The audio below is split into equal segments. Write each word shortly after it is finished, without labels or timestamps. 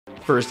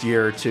first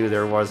year or two,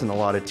 there wasn't a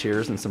lot of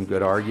tears and some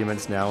good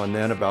arguments now and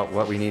then about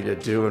what we needed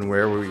to do and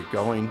where we were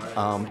going.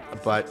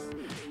 But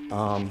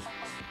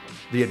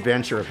the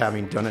adventure of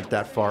having done it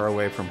that far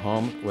away from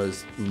home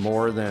was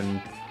more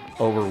than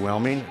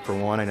overwhelming. For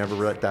one, I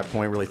never at that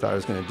point really thought I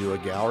was going to do a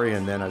gallery.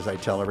 And then as I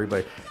tell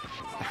everybody,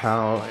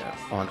 how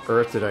on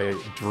earth did I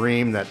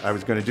dream that I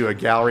was going to do a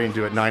gallery and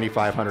do it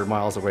 9,500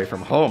 miles away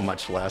from home,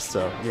 much less.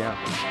 So, yeah.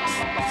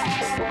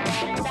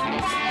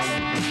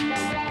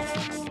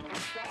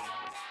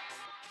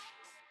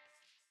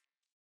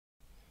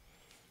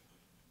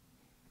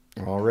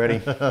 Already.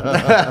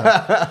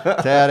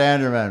 Tad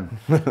Anderman.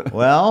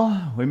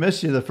 Well, we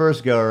missed you the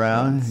first go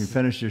around. You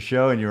finished your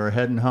show and you were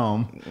heading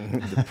home.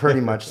 Pretty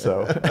much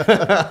so.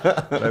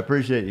 But I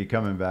appreciate you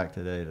coming back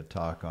today to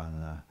talk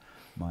on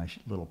my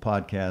little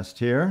podcast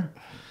here.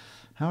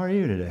 How are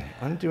you today?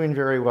 I'm doing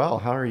very well.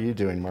 How are you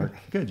doing, Mark?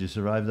 Good. You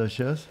survived those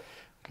shows?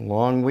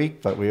 Long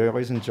week, but we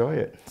always enjoy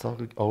it. It's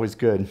always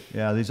good.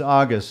 Yeah, these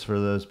Augusts, for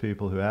those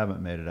people who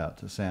haven't made it out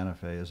to Santa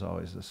Fe, is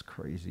always this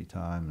crazy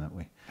time that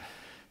we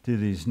do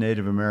these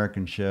Native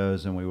American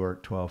shows and we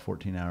work 12,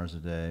 14 hours a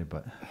day.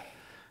 But,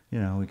 you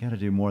know, we got to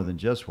do more than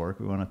just work.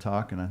 We want to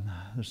talk, and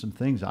there's some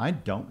things I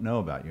don't know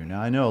about you.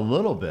 Now, I know a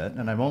little bit,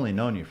 and I've only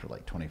known you for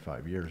like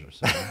 25 years or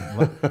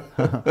so.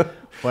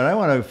 But I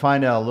want to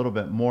find out a little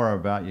bit more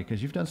about you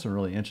because you've done some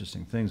really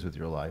interesting things with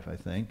your life, I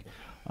think.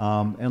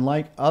 And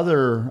unlike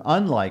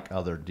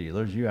other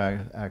dealers, you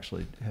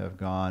actually have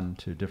gone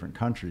to different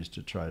countries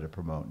to try to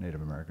promote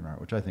Native American art,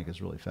 which I think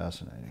is really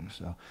fascinating.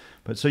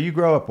 So you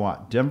grow up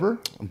what? Denver?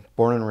 I'm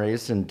born and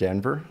raised in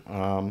Denver.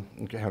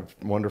 Have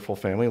a wonderful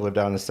family. Lived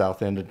out in the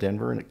south end of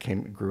Denver,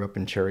 and grew up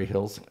in Cherry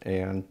Hills.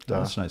 And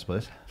that's a nice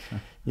place.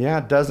 Yeah,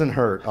 it doesn't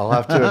hurt. I'll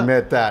have to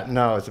admit that.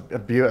 No, it's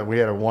we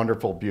had a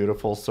wonderful,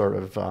 beautiful sort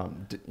of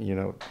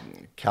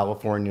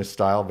California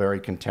style, very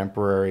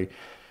contemporary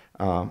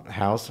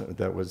house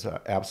that was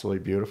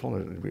absolutely beautiful.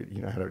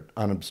 We had an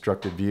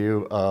unobstructed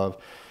view of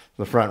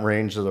the Front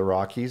Range of the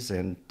Rockies,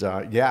 and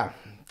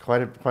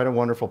quite a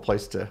wonderful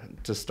place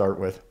to start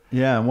with.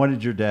 Yeah, and what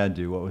did your dad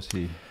do? What was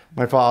he?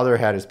 My father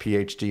had his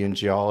PhD in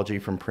geology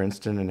from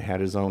Princeton and had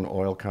his own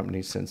oil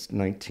company since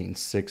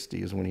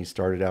 1960 is when he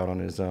started out on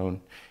his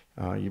own.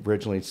 He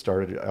originally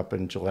started up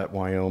in Gillette,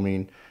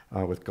 Wyoming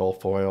with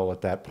Gulf Oil at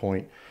that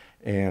point.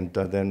 And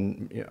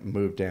then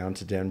moved down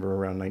to Denver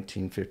around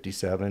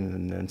 1957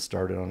 and then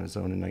started on his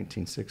own in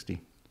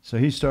 1960. So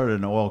he started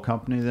an oil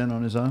company then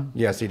on his own?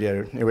 Yes, he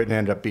did. It would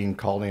end up being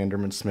called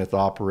Anderman Smith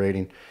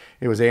Operating.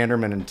 It was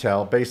Anderman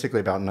until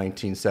basically about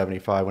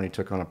 1975 when he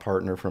took on a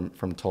partner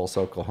from Tulsa,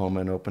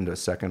 Oklahoma, and opened a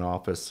second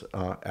office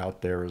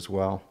out there as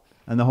well.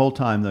 And the whole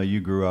time, though, you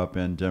grew up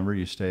in Denver,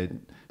 you stayed,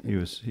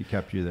 he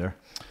kept you there?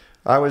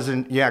 I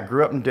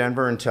grew up in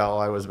Denver until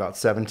I was about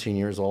 17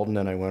 years old, and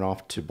then I went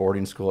off to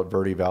boarding school at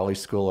Verde Valley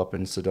School up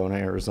in Sedona,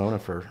 Arizona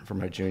for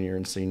my junior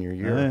and senior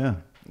year. Oh, yeah.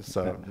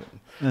 So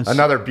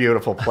another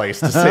beautiful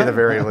place, to say the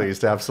very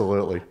least,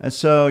 absolutely. And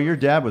so your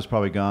dad was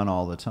probably gone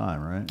all the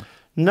time, right?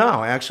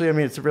 No, actually, I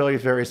mean, it's really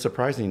very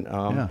surprising.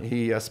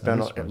 He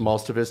spent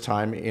most of his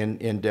time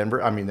in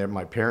Denver. I mean,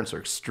 my parents are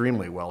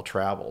extremely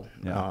well-traveled,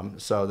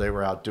 so they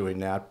were out doing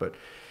that, but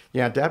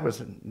yeah,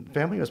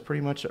 family was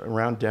pretty much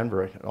around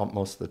Denver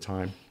most of the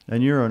time.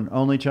 And you're an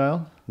only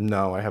child?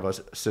 No, I have a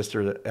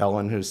sister,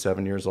 Ellen, who's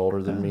 7 years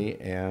older than me,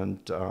 and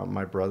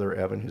my brother,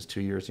 Evan, who's 2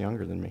 years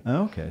younger than me.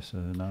 Oh, okay, so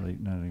not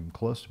even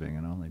close to being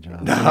an only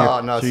child.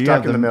 No, so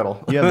stuck in the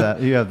middle. You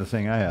have the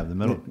thing I have,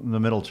 the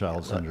middle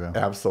child syndrome.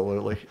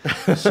 Absolutely.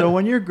 So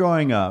when you're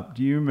growing up,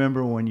 do you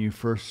remember when you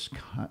first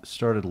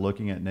started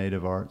looking at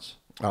native arts?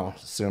 Oh,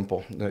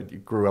 simple. I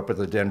grew up at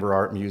the Denver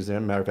Art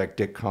Museum. Matter of fact,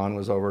 Dick Kahn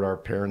was over at our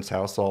parents'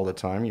 house all the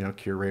time,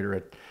 curator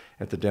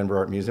at the Denver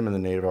Art Museum in the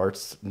Native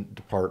Arts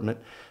department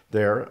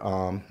there.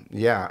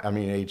 I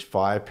mean, age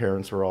 5,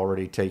 parents were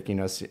already taking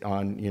us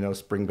on,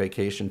 spring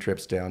vacation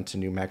trips down to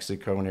New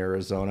Mexico and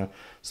Arizona,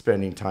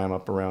 spending time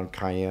up around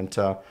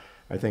Kayenta.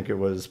 I think it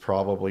was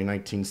probably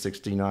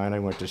 1969. I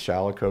went to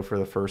Chalico for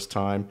the first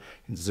time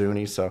in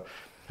Zuni, so...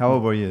 How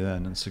old were you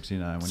then in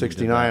 69?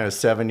 69, I was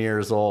 7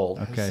 years old.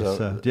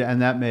 Okay, and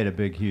that made a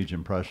big, huge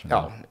impression.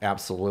 Oh,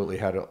 absolutely.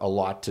 Had a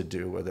lot to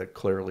do with it,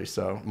 clearly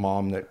so.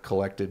 Mom that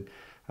collected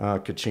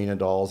Kachina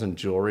dolls and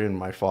jewelry, and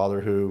my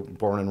father, who,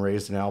 born and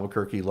raised in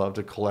Albuquerque, loved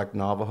to collect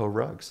Navajo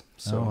rugs.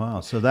 So, oh,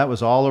 wow. So that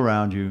was all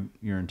around you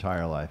your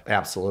entire life?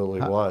 Absolutely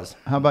was.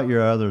 How about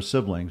your other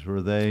siblings?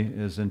 Were they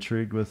as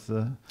intrigued with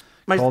the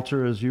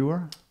culture as you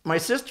were? My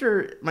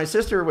sister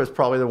was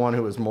probably the one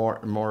who was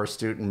more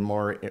astute and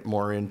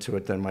more into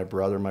it than my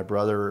brother. My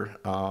brother,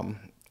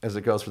 as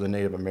it goes for the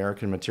Native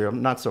American material,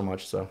 not so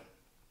much so.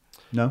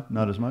 No,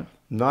 not as much.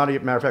 Not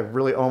even, matter of fact,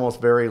 really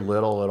almost very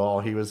little at all.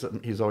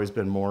 He's always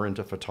been more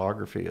into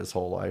photography his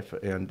whole life,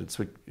 and it's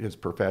his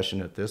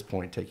profession at this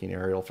point, taking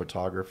aerial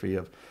photography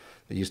of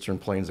the eastern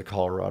plains of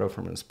Colorado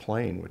from his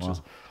plane, which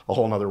is a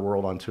whole other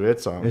world unto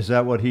its own. Is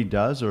that what he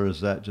does, or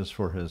is that just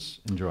for his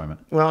enjoyment?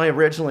 Well,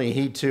 originally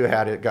he too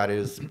got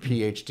his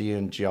PhD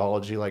in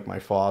geology like my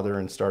father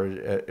and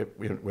started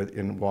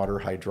in water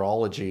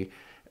hydrology.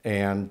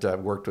 and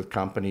worked with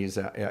companies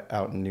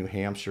out in New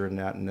Hampshire and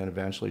that, and then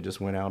eventually just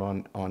went out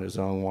on his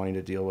own, wanting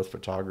to deal with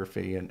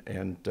photography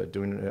and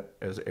doing it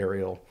as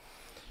aerial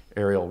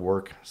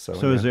work. So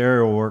is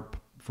aerial work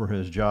for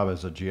his job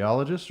as a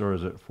geologist, or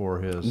is it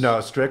for his?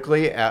 No,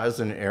 strictly as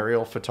an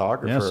aerial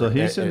photographer. Yeah, so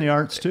he's in the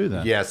arts too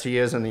then. Yes, he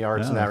is in the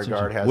arts in that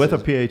regard. With a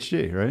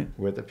PhD, right?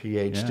 With a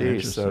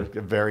PhD, Yeah, so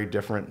a very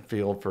different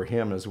field for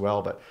him as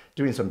well, but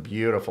doing some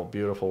beautiful,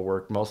 beautiful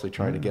work, mostly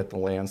trying to get the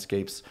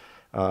landscapes,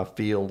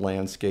 field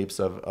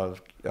landscapes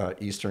of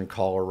eastern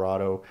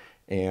Colorado,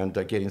 and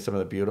getting some of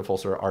the beautiful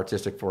sort of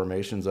artistic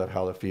formations of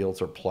how the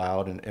fields are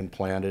plowed and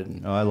planted.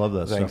 And I love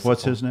that stuff.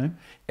 What's his name?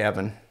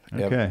 Evan.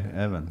 Okay,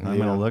 Evan. I'm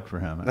going to look for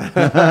him.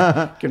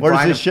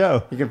 Where's his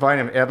show? You can find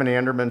him, Evan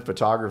Anderman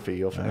Photography.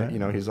 You'll find,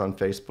 he's on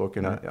Facebook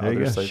and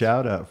other sites.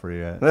 Shout out for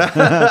you.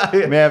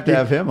 May have to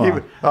have him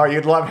on.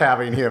 You'd love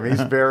having him. He's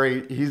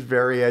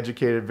very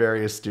educated,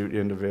 very astute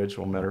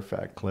individual. Matter of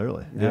fact,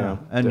 clearly. Yeah.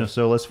 And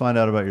so let's find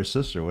out about your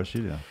sister. What's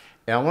she doing?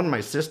 Ellen,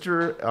 my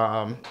sister,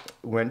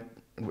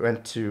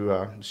 went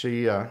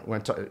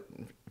to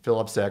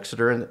Phillips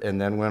Exeter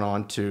and then went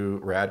on to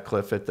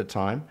Radcliffe at the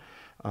time.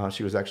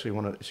 She was actually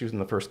she was in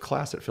the first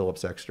class at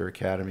Phillips Exeter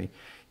Academy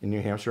in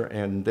New Hampshire,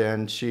 and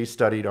then she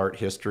studied art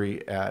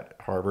history at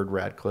Harvard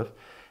Radcliffe,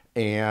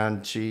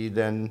 and she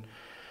then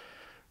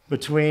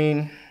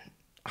between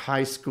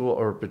high school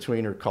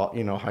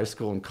high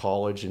school and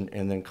college,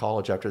 and then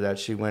college after that,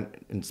 she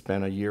went and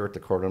spent a year at the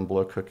Cordon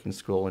Bleu cooking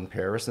school in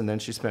Paris, and then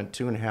she spent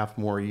 2.5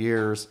 more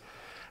years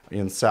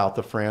in south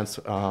of France,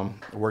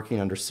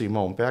 working under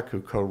Simone Beck, who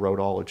co-wrote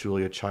all of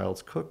Julia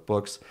Child's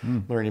cookbooks,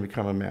 learning to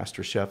become a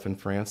master chef in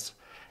France,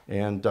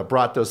 and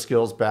brought those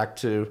skills back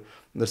to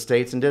the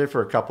States and did it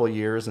for a couple of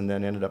years, and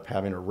then ended up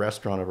having a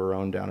restaurant of her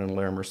own down in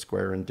Larimer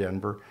Square in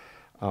Denver.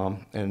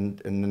 And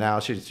now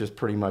she's just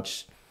pretty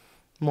much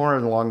more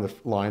along the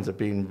lines of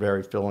being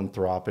very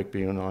philanthropic,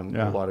 being on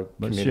a lot of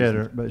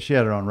committees. But she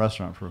had her own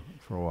restaurant for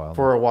a while.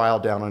 For a while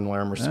down in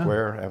Larimer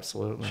Square,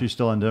 absolutely. She's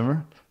still in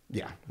Denver?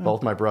 Yeah,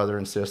 both my brother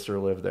and sister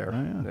live there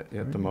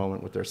at the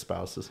moment with their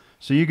spouses.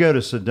 So you go to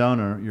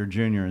Sedona your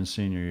junior and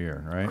senior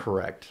year, right?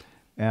 Correct.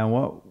 And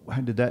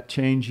how did that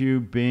change you,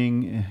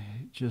 being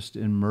just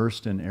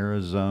immersed in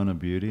Arizona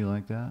beauty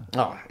like that?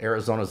 Oh,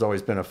 Arizona's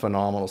always been a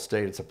phenomenal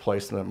state. It's a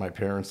place that my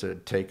parents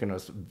had taken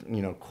us,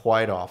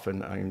 quite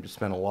often. I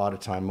spent a lot of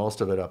time,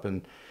 most of it up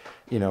in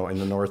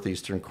the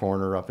northeastern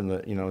corner, up in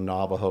the,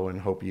 Navajo and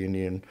Hopi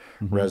Indian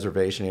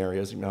reservation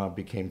areas.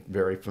 Became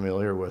very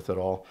familiar with it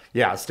all.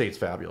 Yeah, the state's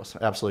fabulous.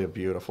 Absolutely a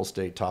beautiful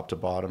state, top to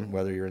bottom,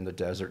 whether you're in the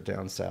desert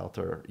down south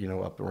or,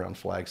 up around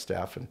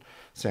Flagstaff and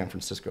San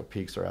Francisco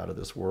peaks are out of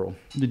this world.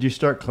 Did you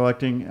start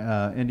collecting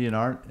Indian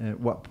art at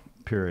what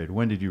period?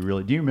 When did you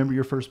really? Do you remember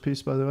your first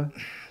piece, by the way,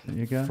 that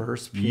you got?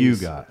 First piece you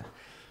got.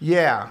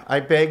 Yeah, I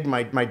begged.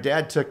 My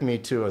dad took me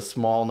to a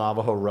small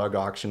Navajo rug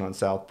auction on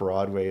South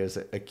Broadway as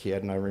a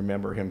kid, and I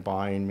remember him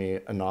buying me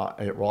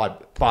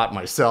I bought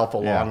myself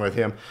along with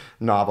him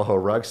Navajo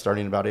rugs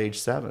starting about age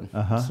 7.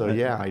 So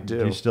yeah, I do.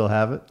 Do you still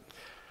have it?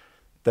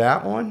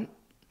 That one?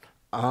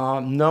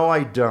 No,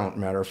 I don't.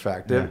 Matter of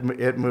fact,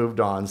 it moved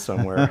on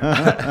somewhere.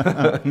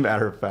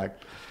 Matter of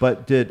fact.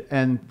 But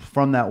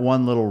from that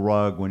one little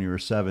rug when you were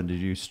 7, did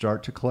you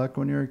start to collect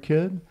when you were a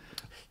kid?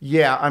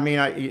 Yeah, I mean,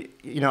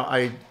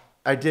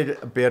 I did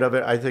a bit of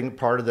it. I think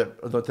part of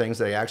the things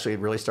that I actually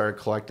really started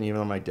collecting, even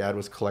though my dad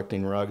was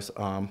collecting rugs,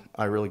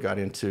 I really got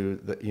into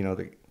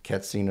the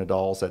Katsina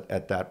dolls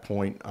at that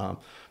point.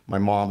 My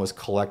mom was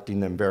collecting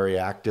them very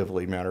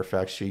actively. Matter of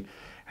fact, she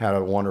had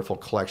a wonderful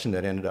collection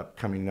that ended up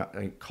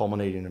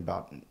culminating in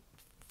about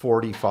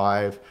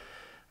 45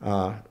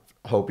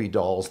 Hopi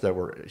dolls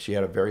she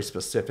had a very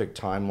specific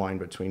timeline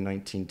between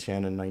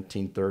 1910 and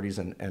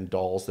 1930s, and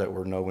dolls that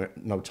were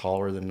no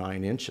taller than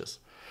 9 inches.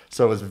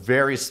 So it was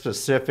very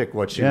specific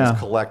what she was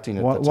collecting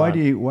at the time.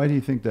 Why do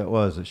you think that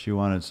was, that she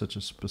wanted such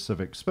a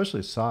specific,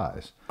 especially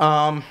size?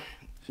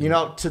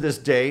 To this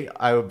day,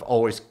 I've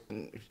always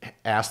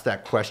asked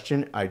that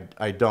question.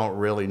 I don't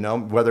really know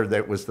whether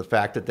that was the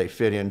fact that they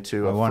fit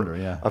into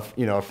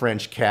a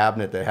French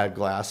cabinet that had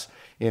glass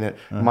in it.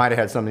 Might have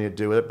had something to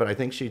do with it, but I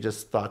think she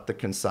just thought the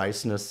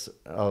conciseness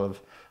of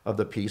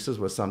the pieces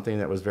was something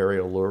that was very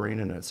alluring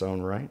in its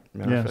own right.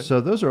 So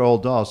those are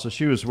old dolls. So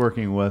she was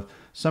working with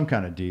some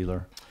kind of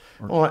dealer.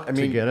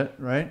 To get it,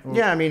 right?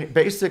 Yeah, I mean,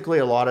 basically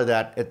a lot of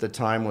that at the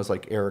time was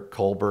like Eric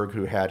Kohlberg,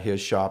 who had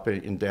his shop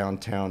in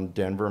downtown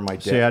Denver. My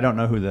dad. See, I don't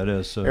know who that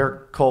is. So.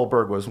 Eric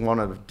Kohlberg was one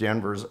of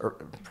Denver's,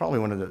 probably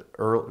one of the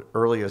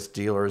earliest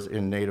dealers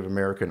in Native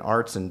American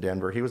arts in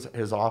Denver.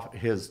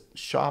 His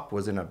shop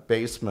was in a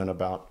basement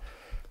about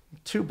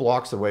 2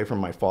 blocks away from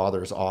my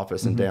father's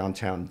office in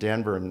downtown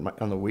Denver. And my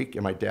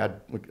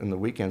dad on the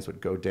weekends would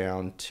go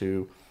down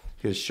to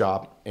his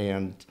shop,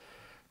 and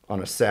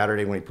on a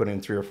Saturday when he put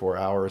in 3 or 4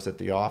 hours at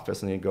the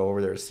office, and he'd go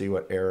over there to see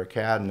what Eric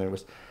had,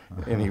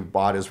 and he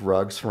bought his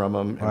rugs from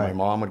him, and my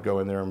mom would go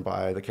in there and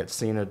buy the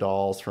Katsina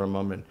dolls from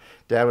him, and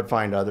Dad would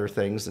find other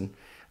things, and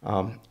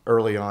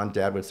early on,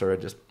 Dad would sort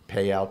of just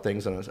pay out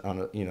things on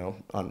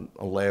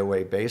a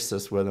layaway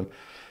basis with him.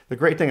 the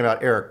great thing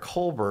about Eric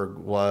Kohlberg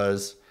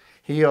was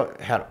he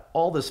had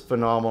all this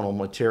phenomenal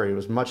material. It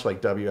was much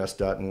like W.S.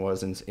 Dutton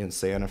was in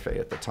Santa Fe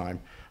at the time.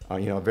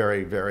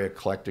 Very, very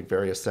eclectic,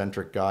 very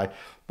eccentric guy.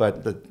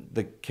 But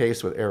the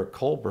case with Eric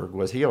Kohlberg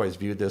was he always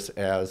viewed this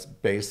as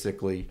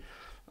basically,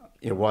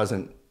 it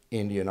wasn't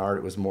Indian art.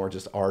 It was more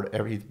just art.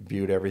 He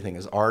viewed everything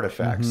as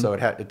artifacts. So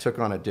it took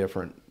on a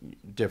different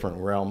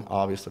realm.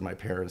 Obviously, my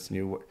parents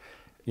knew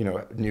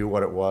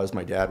what it was.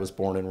 My dad was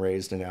born and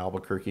raised in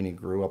Albuquerque, and he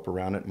grew up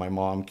around it. My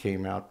mom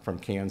came out from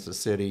Kansas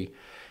City,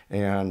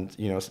 and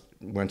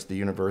went to the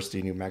University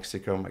of New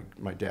Mexico.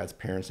 My dad's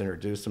parents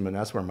introduced him, and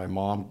that's where my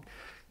mom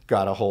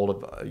got a hold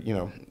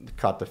of,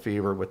 caught the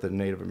fever with the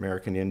Native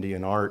American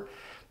Indian art,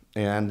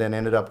 and then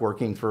ended up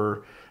working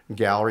for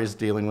galleries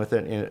dealing with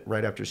it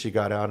right after she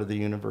got out of the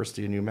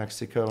University of New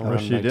Mexico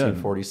around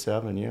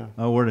 1947. Yeah.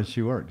 Oh, where did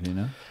she work? Do you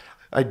know?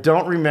 I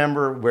don't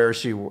remember where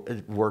she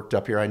worked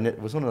up here. It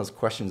was one of those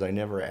questions I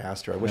never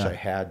asked her. I wish I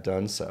had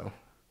done so.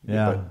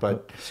 Yeah.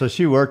 But so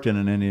she worked in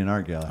an Indian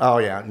art gallery. Oh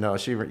yeah, no,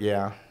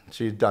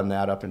 she'd done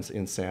that up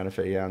in Santa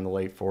Fe, in the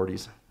late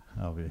 40s.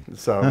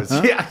 So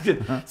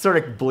it sort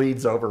of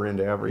bleeds over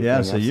into everything.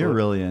 Yeah, so you're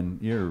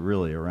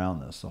really around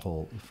this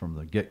from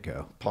the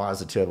get-go.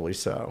 Positively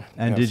so.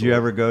 And did you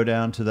ever go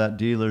down to that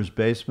dealer's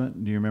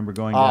basement? Do you remember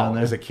going down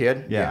there? As a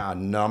kid? Yeah, a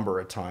number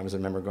of times. I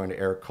remember going to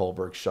Eric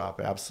Kohlberg's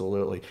shop.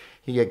 Absolutely.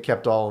 He had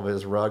kept all of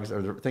his rugs.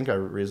 I think the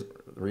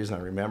reason I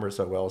remember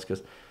so well is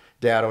because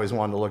Dad always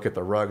wanted to look at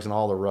the rugs, and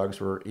all the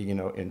rugs were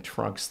in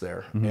trunks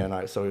there.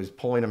 And so he was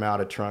pulling them out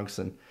of trunks.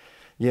 And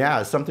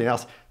yeah, something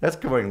else. That's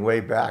going way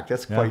back.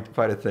 That's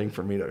quite a thing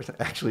for me to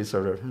actually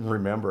sort of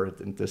remember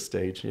at this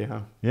stage.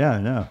 Yeah. Yeah,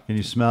 I know. Can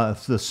you smell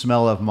the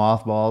smell of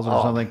mothballs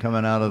or something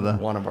coming out of the...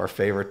 One of our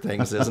favorite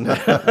things, isn't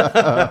it?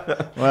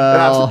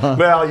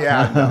 well,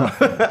 yeah,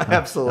 no,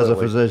 absolutely. As a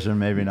physician,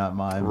 maybe not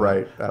mine.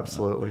 Right,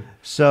 absolutely.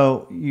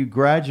 So you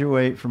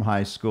graduate from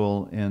high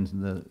school in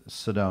the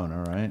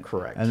Sedona, right?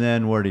 Correct. And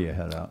then where do you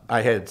head out?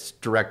 I head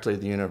directly to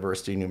the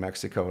University of New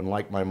Mexico, and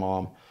like my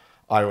mom,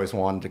 I always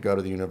wanted to go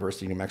to the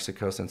University of New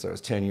Mexico since I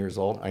was 10 years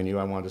old. I knew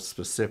I wanted to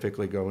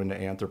specifically go into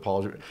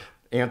anthropology.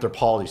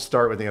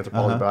 Start with the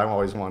anthropology, but I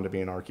always wanted to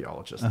be an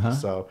archaeologist.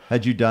 So,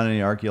 had you done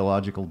any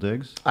archaeological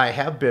digs? I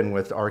have been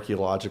with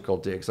archaeological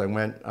digs. I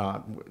went,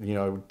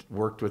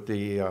 worked with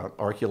the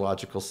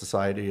Archaeological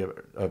Society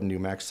of New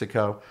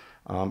Mexico,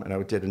 and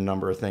I did a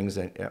number of things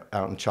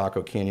out in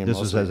Chaco Canyon. This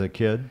was as a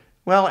kid?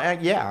 Well,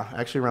 yeah,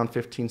 actually around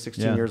 15,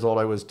 16 years old,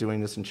 I was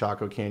doing this in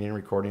Chaco Canyon,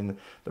 recording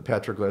the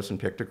petroglyphs and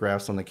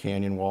pictographs on the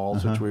canyon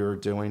walls, which we were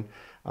doing.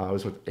 I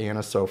was with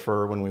Anna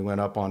Sofer when we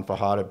went up on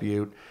Fajada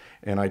Butte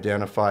and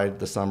identified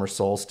the summer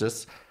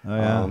solstice.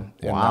 Oh,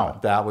 yeah. Wow.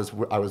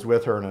 I was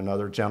with her and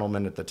another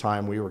gentleman at the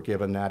time. We were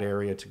given that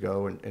area to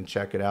go and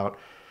check it out.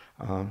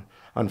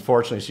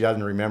 Unfortunately, she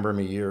doesn't remember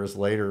me years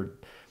later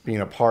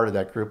being a part of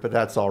that group, but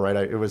that's all right.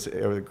 It was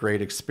a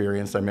great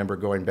experience. I remember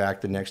going back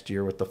the next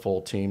year with the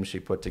full team she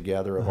put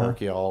together of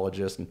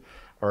archaeologists and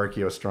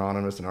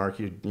archaeoastronomers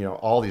and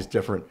all these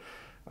different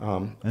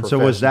and so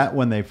was that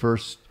when they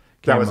first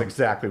came That was up?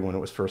 Exactly when it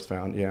was first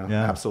found. Yeah,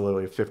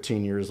 absolutely.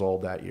 15 years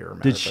old that year.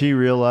 Did she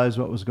realize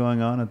what was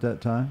going on at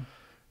that time?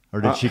 Or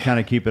did she kind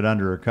of keep it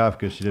under her cuff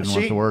because she didn't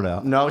want the word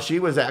out? No, she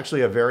was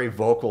actually a very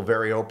vocal,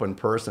 very open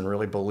person,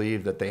 really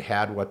believed that they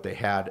had what they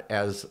had.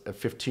 As a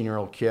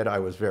 15-year-old kid, I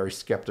was very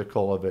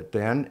skeptical of it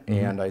then.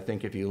 And I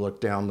think if you look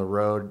down the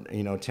road,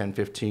 10,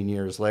 15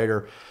 years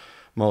later,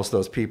 most of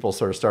those people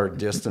sort of started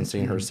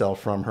distancing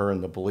herself from her in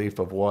the belief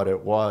of what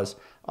it was.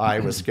 I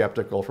was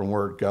skeptical from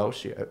word go.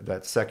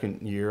 That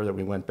second year that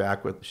we went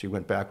back with, she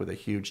went back with a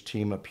huge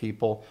team of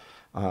people.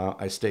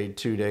 I stayed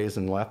 2 days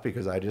and left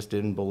because I just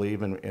didn't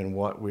believe in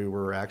what we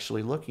were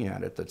actually looking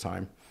at the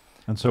time.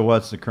 And so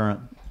what's the current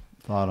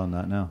thought on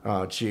that now?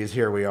 Oh, geez,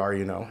 here we are,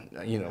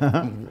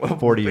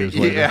 40 years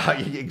later. Yeah,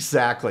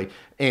 exactly.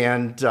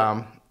 And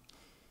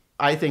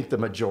I think the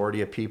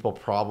majority of people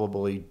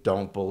probably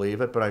don't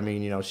believe it, but I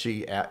mean,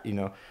 she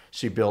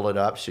built it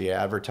up, she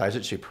advertised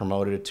it, she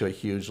promoted it to a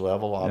huge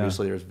level.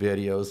 Obviously, there's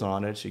videos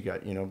on it. She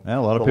got, a lot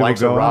of the people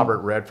likes of Robert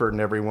Redford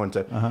and everyone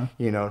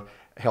to,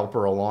 help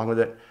her along with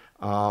it.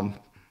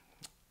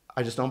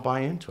 I just don't buy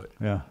into it.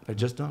 Yeah, I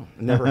just don't.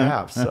 I never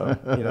have. So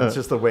it's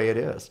just the way it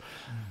is.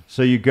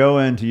 So you go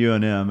into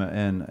UNM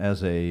and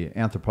as a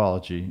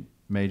anthropology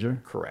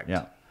major. Correct.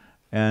 Yeah.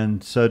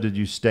 And so did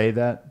you stay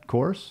that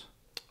course?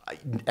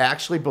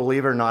 Actually,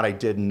 believe it or not, I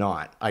did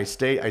not. I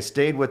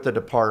stayed with the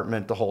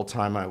department the whole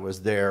time I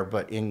was there,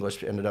 but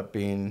English ended up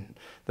being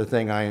the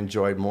thing I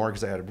enjoyed more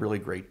because I had really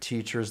great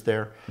teachers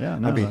there. Yeah,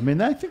 no,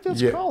 I think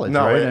that's college,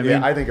 no, right?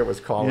 I think it was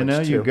college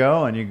too. You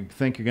go and you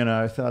think you're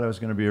gonna. I thought I was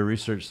gonna be a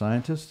research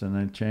scientist, and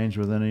then change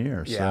within a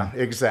year. Yeah,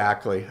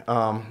 exactly.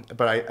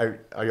 But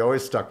I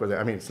always stuck with it.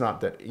 I mean, it's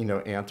not that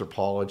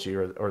anthropology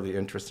or the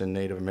interest in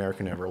Native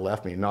American ever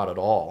left me. Not at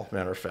all.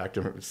 Matter of fact,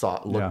 I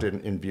looked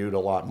and viewed a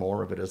lot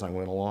more of it as I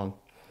went along.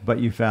 But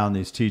you found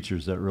these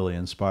teachers that really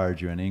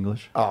inspired you in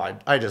English? Oh,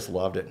 I just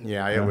loved it.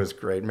 Yeah, it was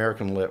great.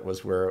 American Lit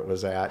was where it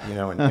was at,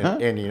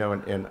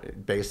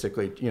 and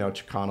basically,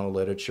 Chicano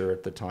literature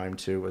at the time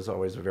too was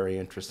always a very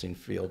interesting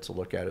field to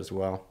look at as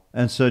well.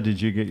 And so did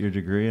you get your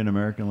degree in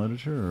American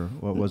literature, or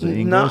what was it,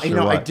 No,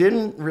 English? I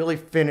didn't really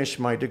finish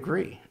my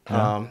degree.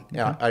 Okay.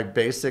 I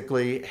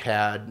basically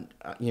had,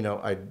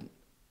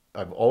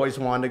 I've always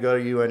wanted to go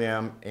to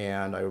UNM,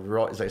 and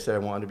as I said, I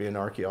wanted to be an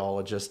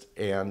archaeologist,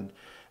 and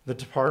the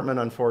department,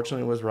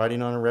 unfortunately, was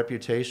riding on a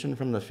reputation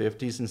from the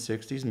 50s and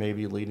 60s,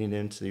 maybe leading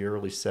into the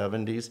early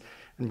 70s.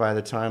 And by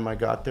the time I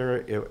got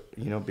there,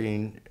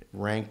 being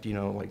ranked,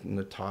 like in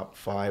the top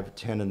 5,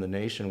 10 in the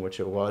nation, which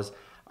it was,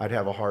 I'd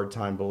have a hard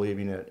time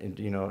believing it,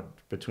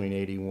 between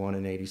 81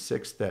 and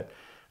 86, that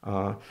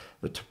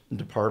the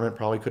department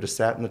probably could have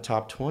sat in the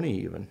top 20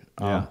 even.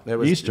 Yeah,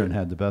 Eastern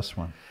had the best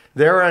one.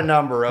 There were a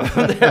number of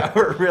them that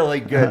were really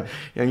good.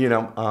 And,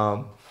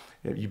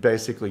 you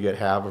basically get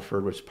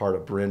Haverford, which is part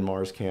of Bryn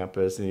Mawr's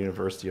campus, and the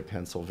University of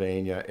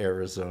Pennsylvania,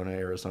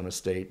 Arizona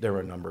State. There were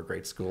a number of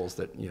great schools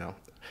that,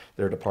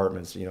 their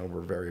departments,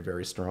 were very,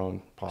 very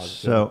strong, positive.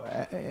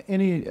 So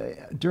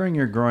during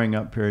your growing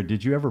up period,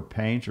 did you ever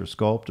paint or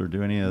sculpt or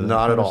do any of that?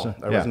 Not at all.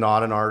 I was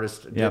not an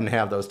artist. Didn't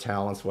have those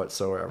talents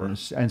whatsoever.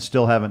 And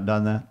still haven't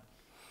done that?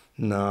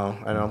 No,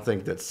 I don't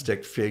think that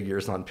stick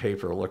figures on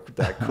paper look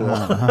that cool.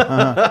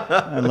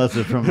 Unless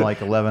it's from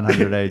like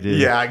 1100 AD.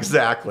 Yeah,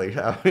 exactly.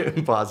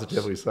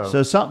 Positively so.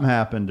 So something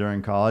happened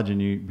during college,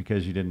 and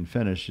because you didn't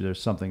finish,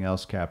 there's something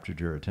else captured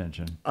your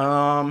attention.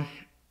 What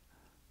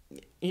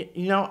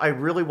I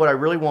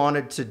really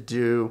wanted to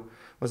do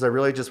was I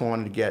really just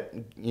wanted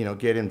to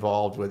get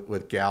involved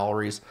with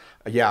galleries.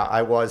 Yeah,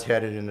 I was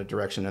headed in a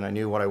direction, and I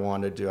knew what I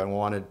wanted to do. I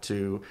wanted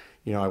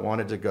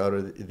to go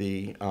to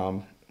the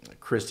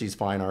Christie's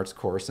Fine Arts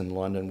course in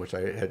London, which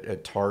I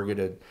had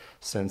targeted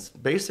since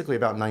basically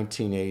about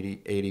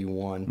 1980,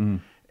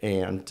 81.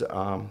 And,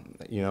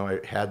 I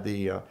had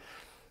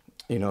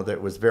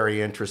that was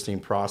very interesting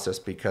process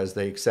because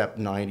they accept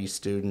 90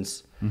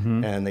 students,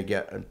 and they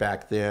get,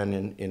 back then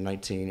in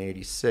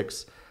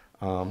 1986,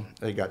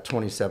 they got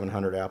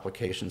 2,700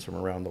 applications from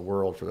around the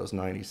world for those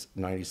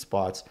 90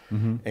 spots.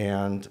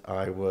 And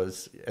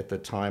at the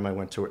time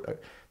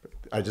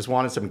I just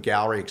wanted some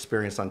gallery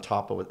experience on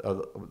top of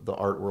the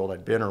art world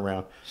I'd been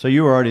around. So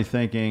you were already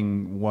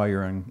thinking while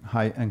you're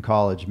in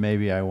college,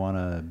 maybe I want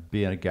to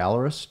be a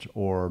gallerist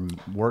or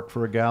work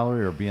for a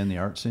gallery or be in the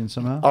art scene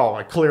somehow? Oh,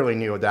 I clearly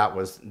knew that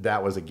was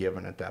a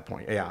given at that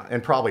point. Yeah,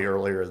 and probably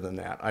earlier than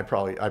that.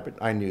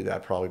 I knew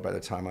that probably by the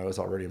time I was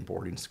already in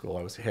boarding school.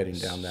 I was heading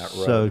down that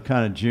road. So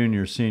kind of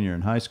junior, senior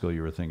in high school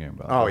you were thinking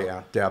about. Oh,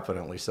 yeah,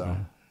 definitely so.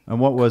 And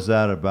what was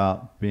that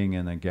about being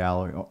in a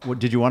gallery?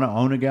 Did you want to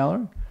own a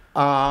gallery?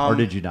 Or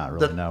did you not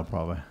really know,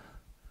 probably?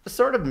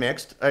 Sort of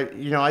mixed.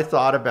 I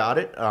thought about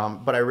it,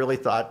 but I really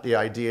thought the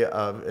idea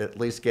of at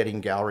least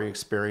getting gallery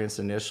experience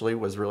initially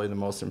was really the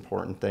most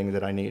important thing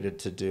that I needed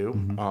to do,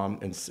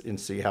 and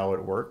see how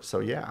it worked. So,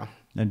 yeah.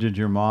 And did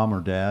your mom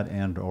or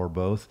dad or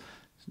both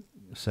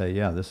say,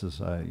 yeah, this is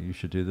you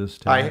should do this?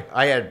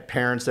 I had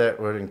parents that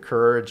would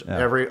encourage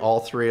all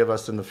three of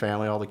us in the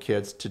family, all the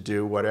kids, to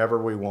do whatever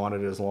we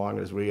wanted as long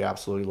as we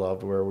absolutely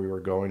loved where we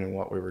were going and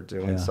what we were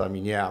doing. So,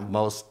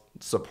 most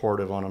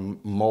supportive on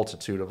a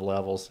multitude of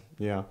levels.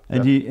 Yeah.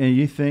 And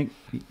you think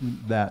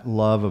that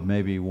love of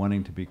maybe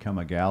wanting to become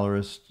a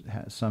gallerist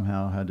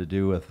somehow had to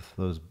do with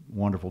those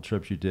wonderful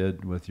trips you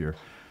did with your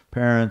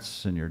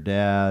parents and your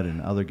dad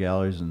and other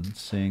galleries and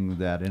seeing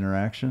that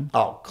interaction?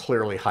 Oh,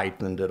 clearly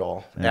heightened it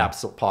all. Yeah.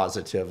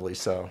 Positively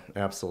so.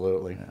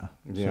 Absolutely.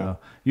 Yeah. So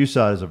you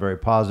saw it as a very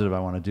positive, I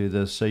want to do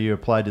this. So you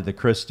applied to the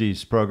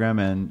Christie's program,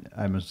 and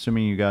I'm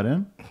assuming you got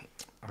in?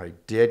 I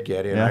did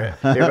get in. Yeah.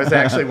 It was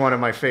actually one of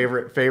my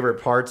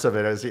favorite parts of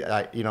it.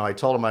 I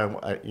told him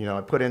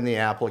I put in the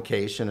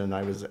application, and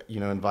I was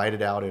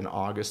invited out in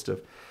August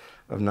of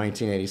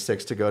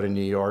 1986 to go to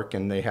New York,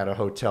 and they had a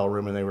hotel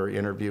room, and they were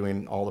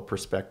interviewing all the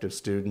prospective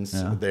students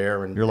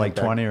there. And you're like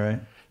 20, right?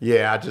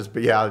 Yeah,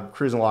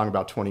 cruising along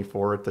about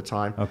 24 at the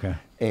time. Okay.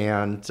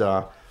 And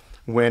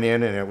went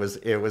in, and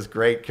it was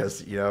great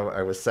because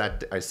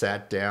I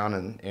sat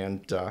down,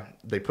 and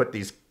they put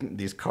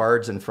these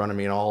cards in front of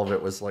me, and all of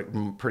it was like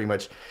pretty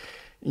much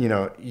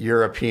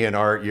European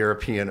art,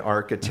 European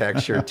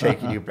architecture,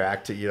 taking you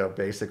back to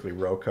basically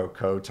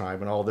Rococo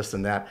time and all this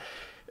and that.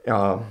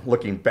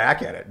 Looking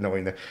back at it,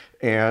 knowing that,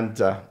 and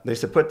they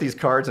said put these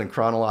cards in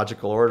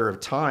chronological order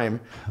of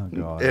time,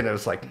 and it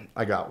was like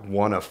I got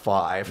 1 of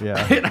 5.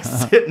 Yeah. And I'm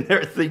sitting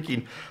there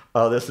thinking,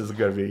 oh, this is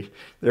going to be.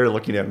 They're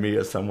looking at me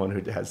as someone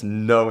who has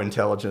no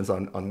intelligence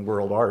on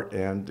world art,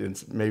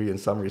 and maybe in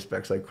some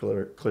respects I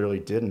clearly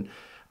didn't.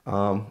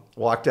 I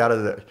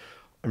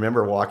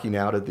remember walking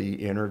out of the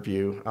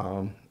interview,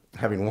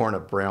 having worn a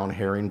brown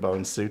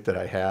herringbone suit that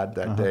I had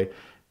that day,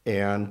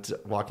 and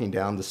walking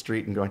down the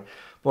street and going,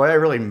 boy, I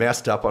really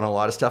messed up on a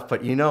lot of stuff,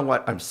 but you know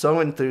what? I'm so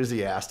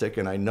enthusiastic,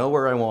 and I know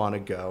where I want to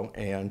go,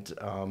 and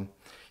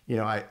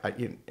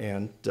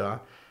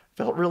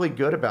felt really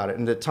good about it.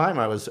 And at the time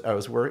I was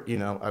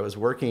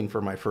working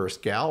for my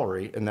first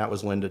gallery, and that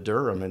was Linda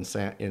Durham in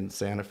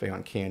Santa Fe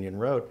on Canyon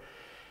Road.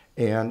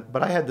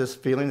 But I had this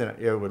feeling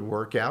that it would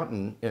work out,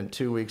 and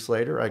 2 weeks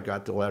later, I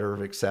got the letter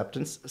of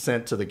acceptance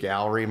sent to the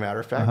gallery,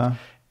 matter of fact,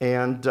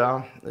 and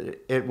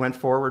it went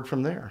forward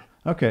from there.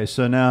 Okay,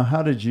 so now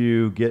how did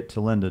you get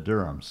to Linda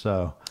Durham?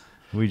 So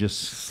we just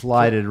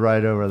slided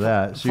right over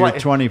that. So you're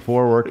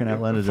 24 working at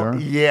Linda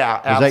Durham?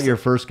 Yeah. Was that your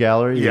first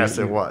gallery? Yes,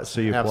 it was.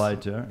 So you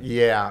applied to her?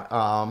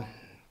 Yeah.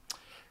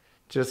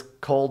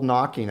 Just cold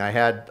knocking. I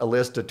had a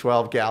list of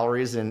 12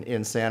 galleries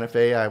in Santa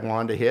Fe I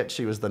wanted to hit.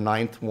 She was the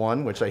 9th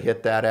one, which I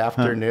hit that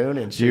afternoon.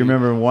 And do you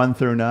remember 1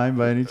 through 9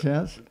 by any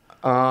chance?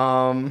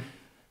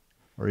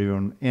 Or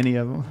even any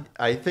of them?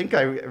 I think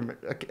a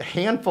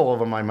handful of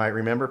them I might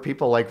remember.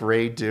 People like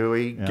Ray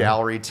Dewey,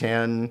 Gallery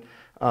 10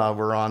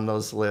 were on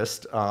those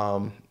lists.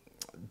 I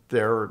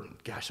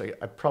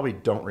probably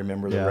don't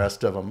remember the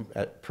rest of them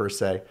per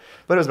se.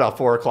 But it was about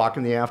 4 o'clock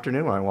in the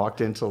afternoon when I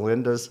walked into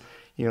Linda's.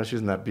 She was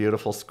in that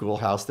beautiful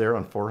schoolhouse there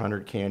on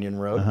 400 Canyon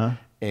Road.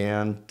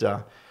 And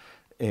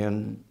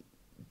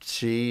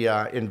she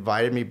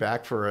invited me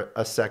back for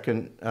a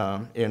second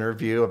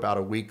interview about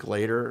a week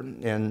later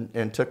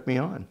and took me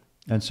on.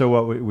 And so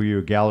what were you,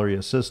 a gallery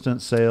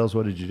assistant, sales?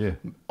 What did you do?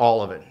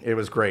 All of it. It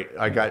was great.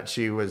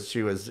 She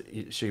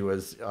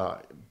was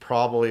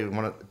probably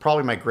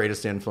probably my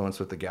greatest influence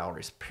with the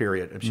galleries,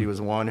 period. And she was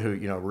one who,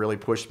 really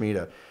pushed me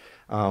to,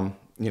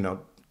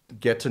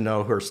 get to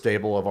know her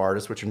stable of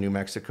artists, which are New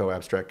Mexico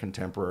abstract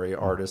contemporary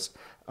artists,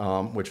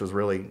 which was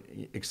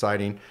really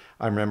exciting.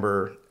 I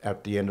remember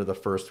at the end of the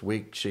first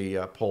week, she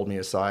pulled me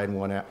aside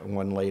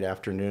one late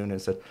afternoon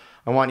and said,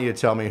 "I want you to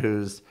tell me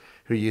who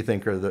you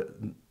think are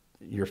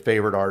your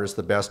favorite artists,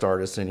 the best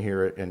artists in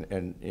here,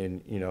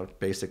 and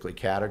basically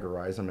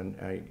categorize them." And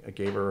I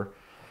gave her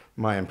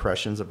my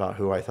impressions about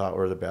who I thought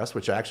were the best,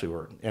 which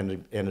actually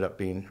ended up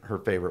being her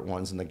favorite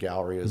ones in the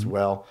gallery as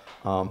well.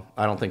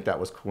 I don't think that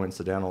was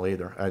coincidental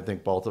either. I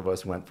think both of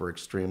us went for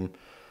extreme,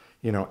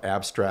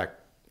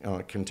 abstract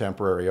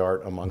contemporary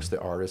art amongst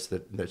the artists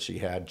that she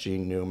had: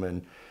 Gene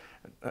Newman,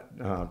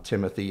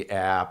 Timothy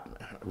App,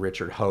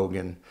 Richard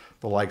Hogan,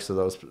 the likes of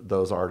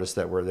those artists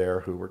that were there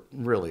who were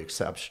really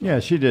exceptional.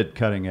 Yeah, she did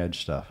cutting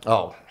edge stuff.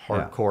 Oh,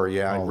 hardcore,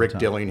 yeah. Rick time.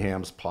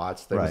 Dillingham's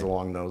pots, things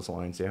along those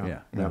lines,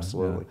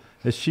 absolutely.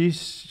 Is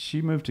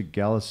she moved to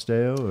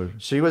Galisteo? Or?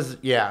 She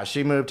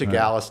moved to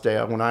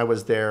Galisteo. When I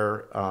was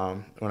there,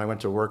 when I went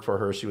to work for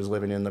her, she was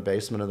living in the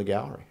basement of the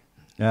gallery.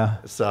 Yeah.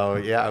 So,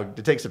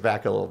 it takes it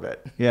back a little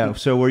bit. Yeah,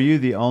 so were you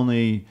the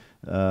only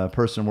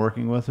person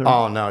working with her?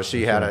 Oh, no,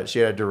 she had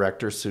a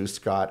director, Sue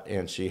Scott,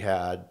 and she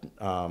had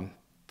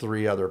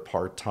 3 other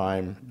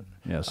part-time.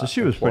 Yeah, so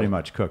she was pretty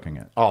much cooking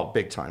it. Oh,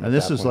 big time. And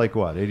this is like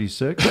what,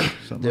 86?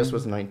 This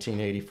was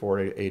 1984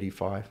 to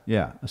 85.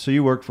 Yeah, so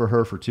you worked for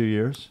her for 2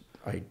 years?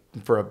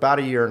 For about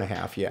a year and a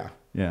half, yeah.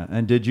 Yeah,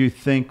 and did you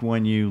think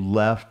when you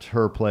left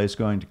her place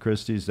going to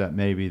Christie's that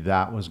maybe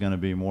that was going to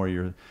be more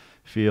your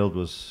field,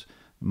 was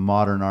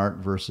modern art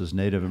versus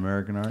Native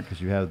American art,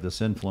 because you had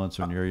this influence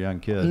when you were a young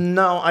kid?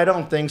 No, I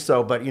don't think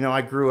so. But,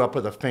 I grew up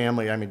with a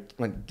family. I mean,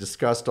 we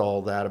discussed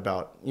all that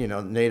about,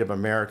 Native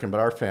American,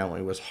 but our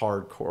family was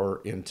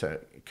hardcore into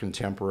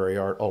contemporary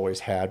art,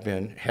 always had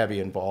been, heavy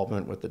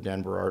involvement with the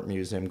Denver Art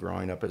Museum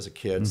growing up as a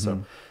kid.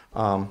 So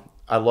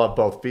I love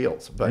both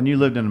fields. And you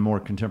lived in a more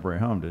contemporary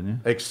home, didn't you?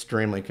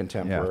 Extremely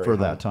contemporary. Yeah, for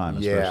that time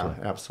especially. Yeah,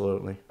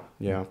 absolutely.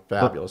 Yeah,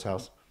 fabulous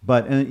house.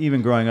 But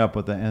even growing up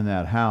in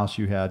that house,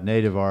 you had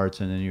native arts,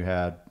 and then you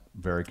had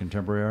very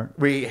contemporary art.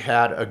 We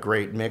had a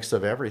great mix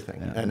of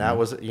everything, and that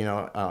was,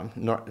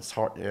 it's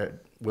hard.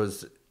 It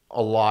was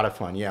a lot of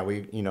fun. Yeah,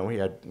 we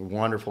had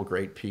wonderful,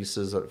 great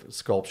pieces of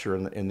sculpture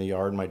in the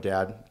yard. My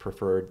dad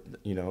preferred,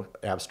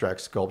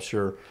 abstract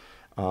sculpture.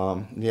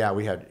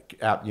 We had,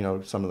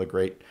 some of the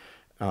great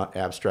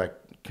abstract,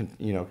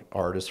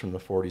 artists from the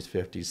 40s,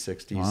 50s,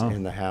 60s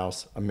in the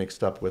house,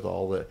 mixed up with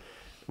all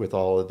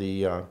of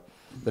the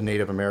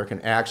Native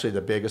American. Actually,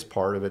 the biggest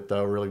part of it,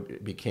 though, really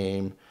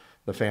became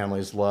the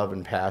family's love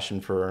and passion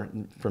for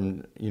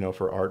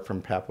art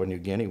from Papua New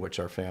Guinea, which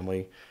our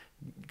family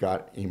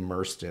got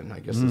immersed in, I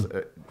guess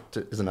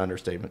is an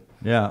understatement.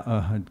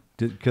 Yeah,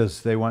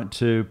 because they went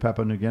to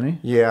Papua New Guinea?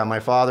 Yeah, my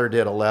father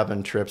did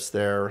 11 trips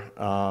there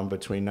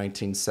between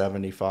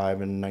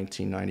 1975 and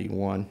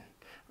 1991.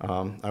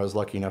 I was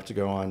lucky enough to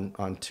go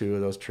on 2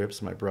 of those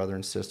trips. My brother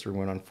and sister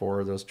went on 4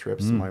 of those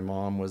trips. My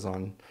mom was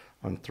on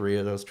 3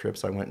 of those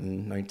trips. I went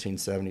in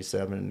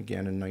 1977 and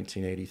again in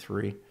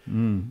 1983.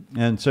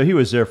 And so he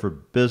was there for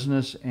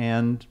business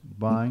and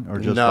buying, or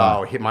just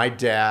buying? My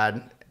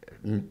dad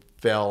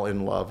fell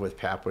in love with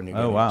Papua New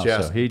Guinea. Oh, wow.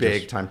 Just so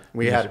big time.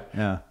 We had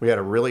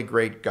a really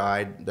great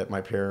guide that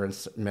my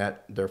parents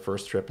met their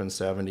first trip in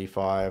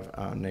 75.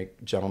 A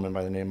gentleman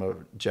by the name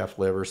of Jeff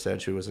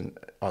Liversedge, who was an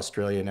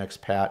Australian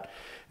expat.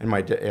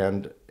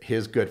 And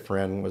his good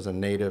friend was a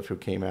native who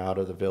came out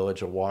of the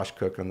village of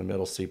Washcook on the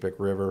Middle Sepik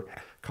River,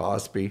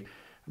 Cosby,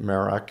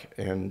 Merrick,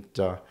 and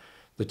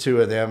the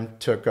 2 of them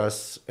took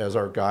us as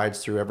our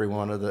guides through every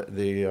one of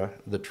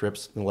the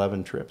trips,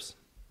 11 trips.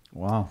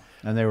 Wow.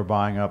 And they were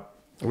buying up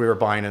We were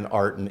buying an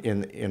art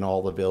in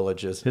all the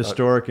villages.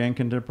 historic and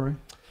contemporary?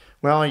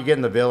 Well, you get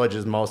in the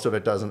villages, most of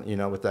it doesn't,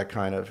 with that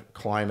kind of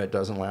climate,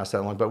 doesn't last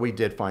that long. But we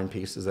did find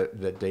pieces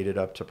that dated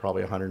up to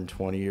probably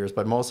 120 years.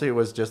 But mostly it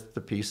was just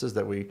the pieces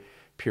that we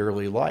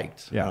purely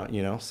liked,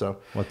 Yeah. So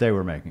What they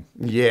were making.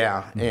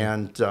 yeah,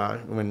 and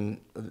when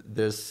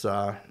this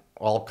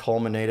all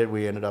culminated,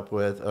 we ended up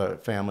with a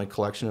family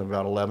collection of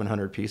about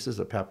 1,100 pieces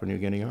of Papua New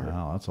Guinea art.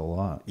 Wow, that's a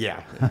lot.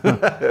 Yeah.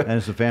 And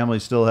does the family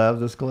still have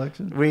this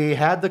collection? We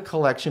had the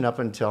collection up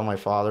until my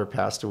father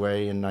passed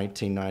away in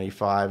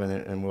 1995,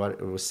 and what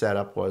it was set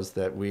up was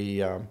that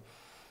we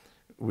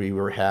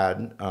were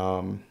handing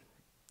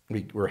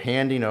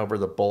over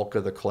the bulk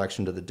of the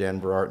collection to the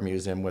Denver Art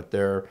Museum with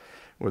their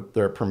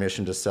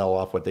permission to sell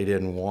off what they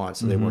didn't want,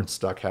 so they weren't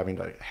stuck having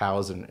to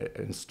house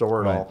and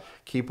store it all,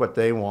 keep what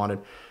they wanted.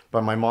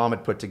 But my mom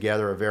had put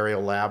together a very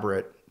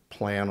elaborate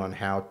plan on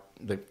how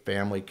the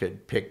family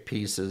could pick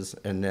pieces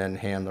and then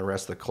hand the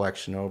rest of the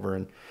collection over.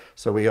 And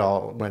so we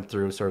all went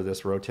through sort of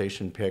this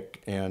rotation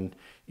pick, and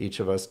each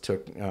of us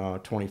took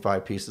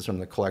 25 pieces from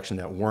the collection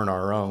that weren't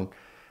our own,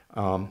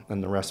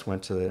 and the rest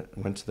went to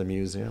the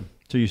museum.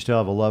 So you still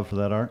have a love for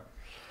that art?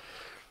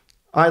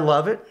 I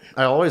love it.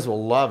 I always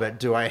will love it.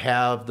 Do I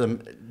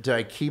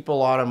keep a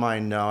lot of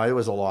mine? No, it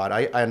was a lot.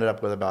 I ended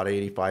up with about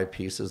 85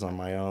 pieces on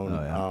my own.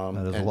 Oh,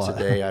 yeah. That is and a lot.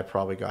 Today I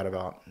probably got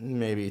about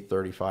maybe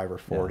 35 or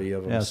 40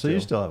 of them. Yeah, so you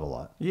still have a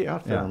lot. Yeah, a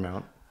fair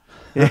amount.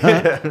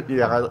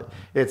 Yeah,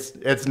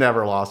 it's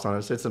never lost on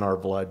us. It's in our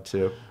blood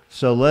too.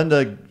 So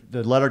Linda,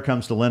 the letter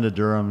comes to Linda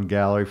Durham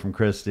Gallery from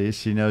Christie's.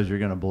 She knows you're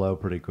going to blow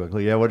pretty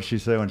quickly. Yeah, what did she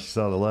say when she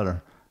saw the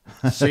letter?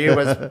 She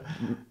was,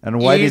 and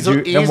why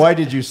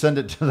did you send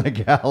it to the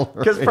gallery?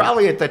 Because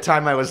probably at the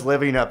time I was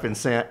living up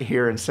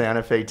here in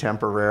Santa Fe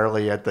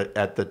temporarily at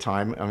the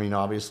time. I mean,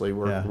 obviously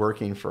we're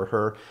working for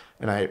her,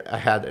 and I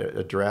had it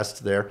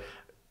addressed there.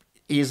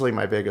 Easily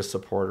my biggest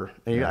supporter.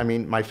 Yeah. I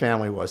mean, my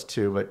family was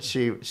too, but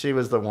she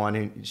was the one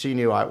who, she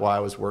knew why I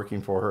was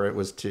working for her. It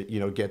was to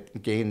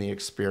gain the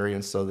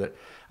experience so that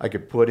I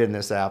could put in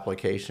this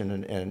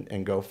application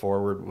and go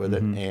forward with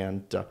it.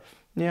 And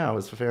yeah, it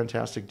was a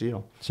fantastic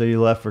deal. So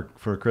you left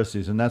for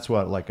Christie's, and that's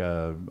what, like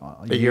a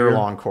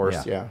year-long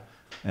course, yeah.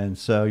 And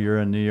so you're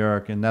in New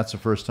York, and that's the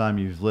first time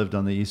you've lived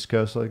on the East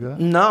Coast like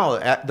that? No,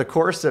 the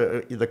course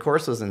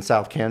was in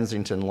South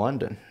Kensington,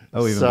 London.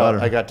 Oh, even so better.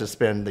 I got to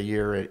spend the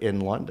year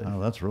in London. Oh,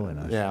 that's really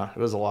nice. Yeah, it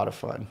was a lot of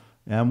fun.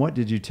 And what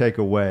did you take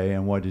away,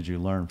 and what did you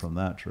learn from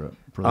that trip,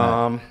 from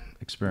that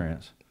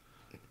experience?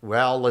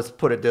 Well, let's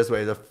put it this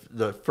way: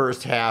 the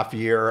first half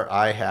year,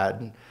 I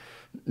had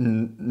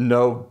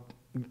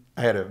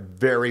I had a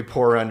very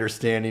poor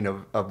understanding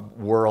of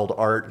world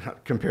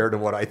art compared to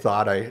what I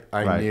thought I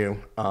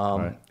knew.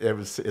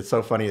 It's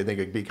so funny. I think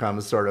it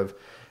becomes sort of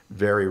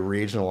very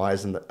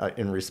regionalized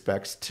in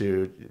respects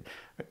to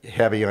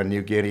heavy on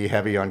New Guinea,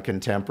 heavy on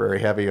contemporary,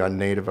 heavy on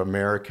Native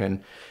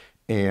American,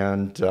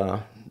 and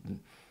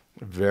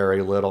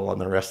very little on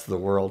the rest of the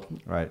world.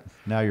 Right.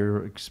 Now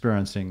you're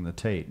experiencing the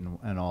Tate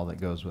and all that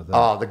goes with it.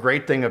 Oh, the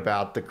great thing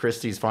about the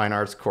Christie's Fine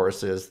Arts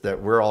course is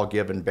that we're all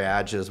given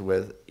badges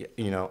with,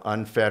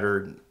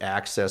 unfettered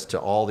access to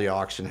all the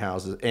auction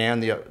houses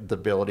and the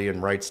ability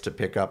and rights to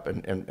pick up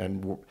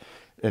and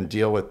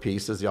deal with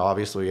pieces.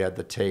 Obviously, we had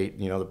the Tate,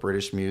 the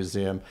British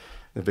Museum,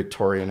 the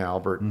Victoria and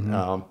Albert.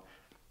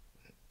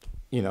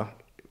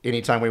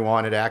 Anytime we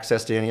wanted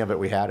access to any of it,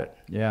 we had it.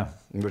 Yeah.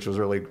 Which was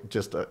really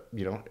just it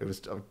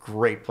was a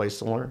great place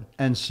to learn.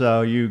 And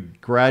so you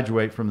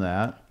graduate from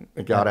that.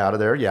 I got out of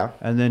there, yeah.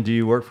 And then do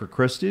you work for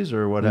Christie's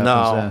or what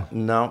happens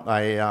then? No.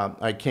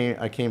 I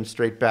came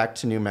straight back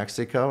to New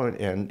Mexico,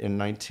 and in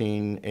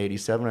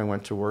 1987 I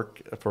went to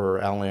work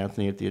for Al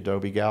Anthony at the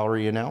Adobe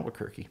Gallery in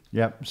Albuquerque.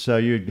 Yep. So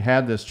you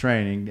had this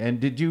training, and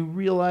did you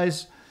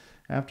realize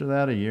after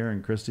that, a year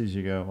in Christie's,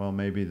 you go, well,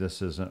 maybe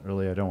this isn't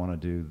really, I don't want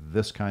to do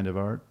this kind of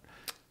art?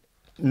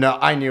 No,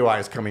 I knew I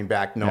was coming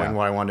back knowing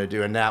what I wanted to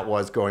do, and that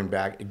was going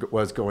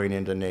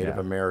into Native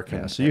American.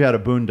 Yeah, so you had a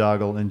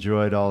boondoggle,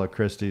 enjoyed all of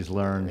Christie's,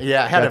 learned.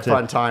 Yeah, had a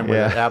fun time with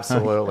it,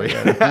 absolutely.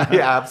 Yeah,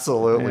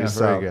 absolutely. Yeah,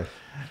 very good.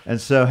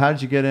 And so how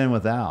did you get in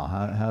with Al?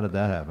 How did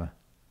that happen?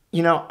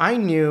 I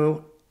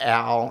knew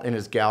Al in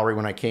his gallery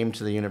when I came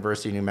to the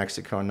University of New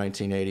Mexico in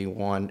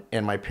 1981,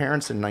 and my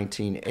parents in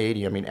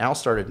 1980. I mean, Al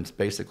started in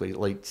basically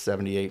late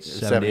 78,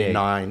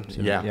 79.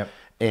 Yeah. Yep.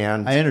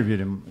 And I interviewed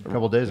him a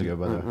couple of days ago,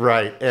 by the way.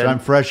 Right. So I'm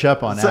fresh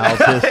up on Al's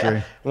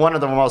history. One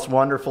of the most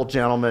wonderful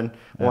gentlemen,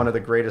 one of the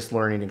greatest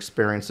learning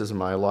experiences in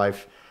my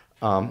life.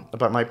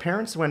 But my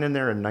parents went in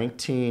there in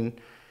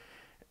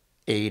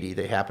 1980.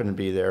 They happened to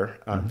be there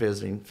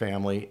visiting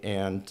family.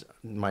 And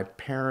my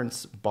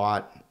parents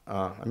bought,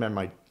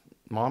 my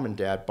mom and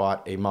dad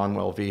bought a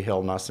Manuel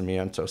Vigil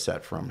Nacimiento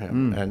set from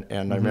him.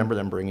 And I remember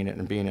them bringing it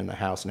and being in the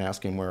house and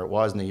asking where it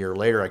was. And a year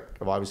later, I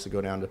obviously go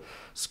down to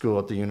school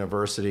at the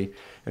university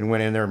and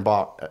went in there and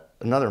bought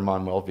another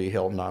Manuel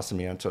Vigil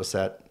Nacimiento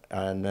set.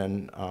 And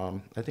then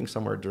I think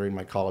somewhere during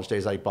my college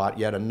days, I bought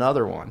yet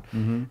another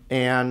one.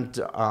 And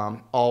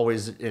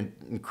always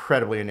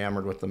incredibly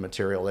enamored with the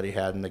material that he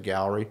had in the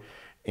gallery.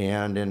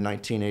 And in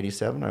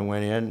 1987, I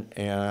went in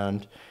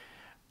and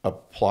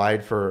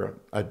applied for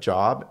a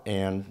job,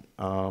 and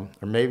or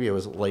maybe it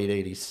was late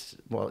 80s.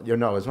 Well, it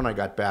was when I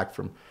got back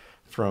from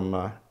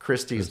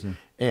Christie's,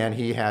 and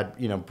he had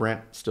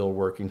Brent still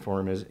working for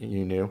him, as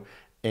you knew.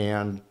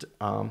 And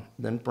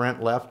then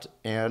Brent left,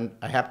 and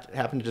I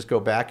happened to just go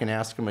back and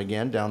ask him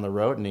again down the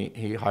road, and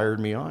he hired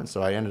me on.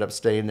 So I ended up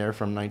staying there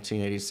from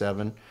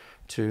 1987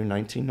 to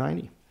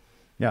 1990.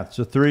 Yeah,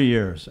 so 3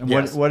 years. And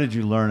Yes. what did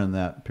you learn in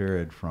that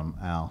period from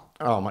Al?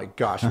 Oh my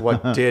gosh,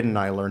 what didn't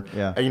I learn?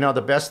 Yeah.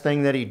 The best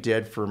thing that he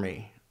did for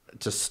me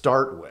to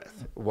start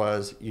with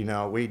was,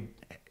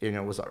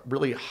 it was a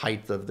really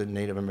height of the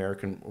Native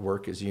American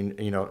work, is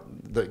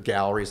the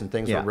galleries and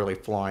things Yeah. were really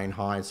flying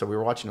high. So we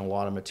were watching a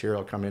lot of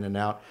material come in and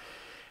out.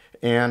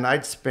 And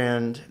I'd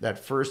spend that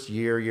first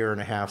year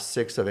and a half,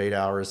 6 of 8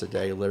 hours a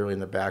day, literally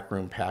in the back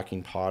room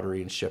packing pottery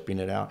and shipping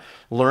it out.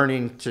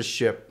 Learning to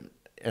ship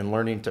and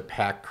learning to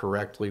pack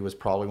correctly was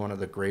probably one of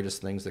the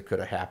greatest things that could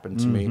have happened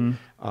to me.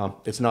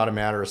 It's not a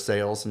matter of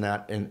sales and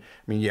that, and I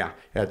mean, yeah,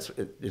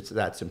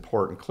 that's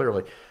important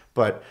clearly,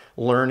 but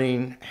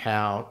learning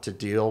how to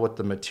deal with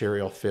the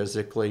material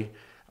physically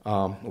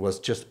was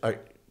just a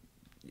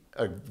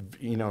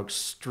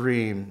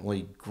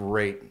extremely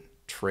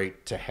great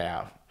trait to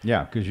have.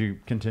 Yeah, because you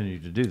continue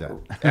to do that.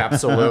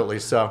 Absolutely.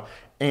 So,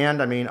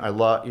 and I mean, I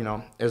love,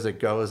 as it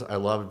goes, I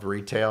loved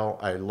retail.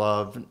 I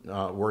love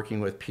working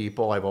with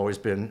people. I've always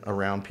been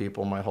around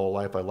people my whole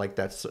life. I like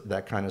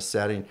that kind of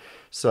setting.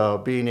 So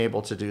being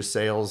able to do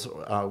sales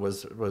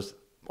was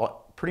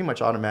pretty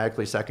much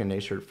automatically second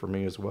nature for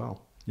me as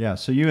well. Yeah,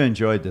 so you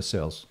enjoyed the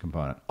sales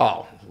component.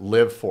 Oh,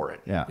 live for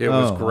it. Yeah. It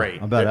was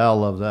great. I bet Al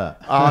loved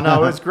that. Oh,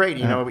 no, it was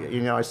great.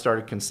 I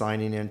started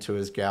consigning into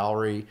his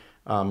gallery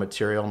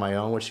material my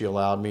own, which he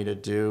allowed me to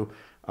do.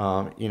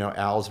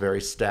 Al's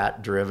very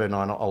stat driven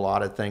on a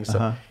lot of things.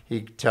 So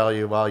he'd tell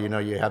you, well,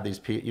 you have these,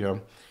 you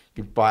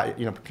buy,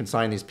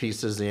 consign these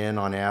pieces in.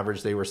 On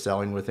average, they were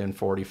selling within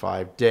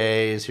 45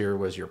 days. Here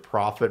was your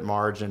profit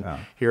margin. Oh.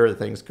 Here are the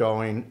things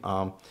going.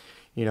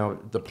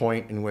 The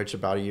point in which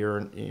about a year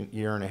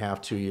and a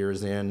half, 2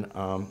 years in,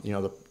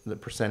 the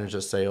percentage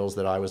of sales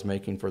that I was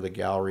making for the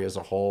gallery as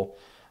a whole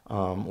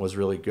was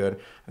really good.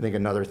 I think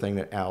another thing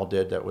that Al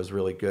did that was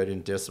really good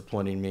in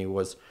disciplining me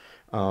was,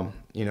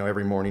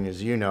 every morning, as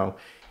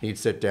he'd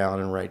sit down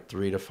and write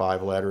 3 to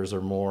 5 letters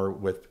or more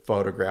with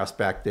photographs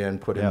back then,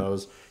 put in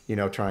those,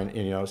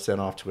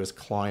 send off to his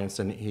clients.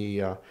 And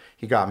he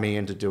got me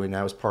into doing that.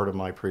 It was part of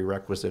my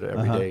prerequisite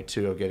every day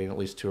too, of getting at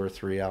least 2 or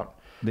 3 out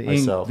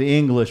myself. The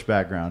English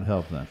background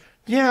helped then.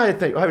 Yeah,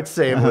 I would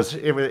say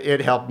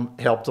it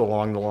helped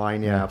along the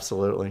line. Yeah,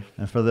 absolutely.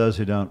 And for those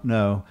who don't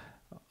know,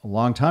 a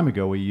long time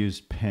ago we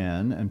used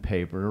pen and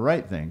paper to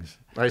write things.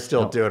 I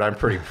still do it. I'm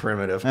pretty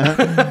primitive.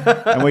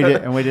 and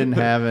we didn't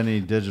have any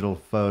digital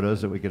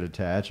photos that we could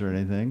attach or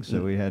anything,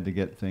 so we had to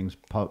get things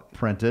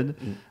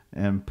printed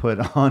and put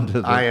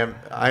onto the...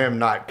 I am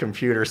not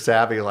computer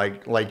savvy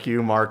like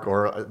you, Mark,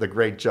 or the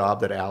great job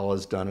that Al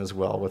has done as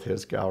well with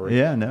his gallery.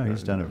 Yeah, no,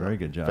 he's done a very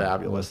good job.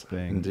 Fabulous,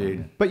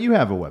 indeed. But you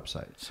have a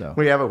website, so...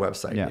 We have a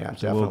website, yeah,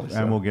 so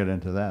definitely. We'll get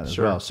into that as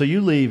Sure. well. So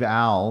you leave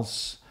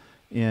Al's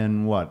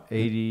in what,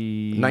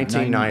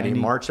 1990,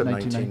 March of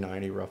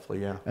 1990,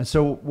 roughly, yeah. And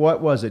so what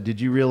was it? Did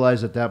you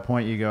realize at that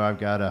point you go,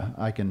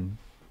 I can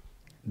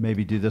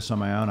maybe do this on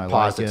my own?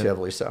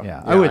 Positively like it. so.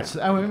 Yeah,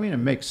 yeah, I mean, it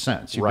makes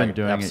sense. You've been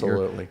doing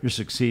absolutely. You're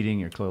succeeding.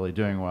 You're clearly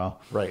doing well.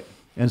 Right.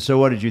 And so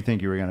what did you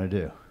think you were going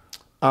to do?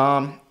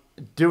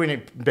 Doing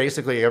it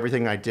basically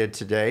everything I did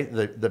today.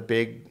 The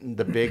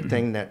big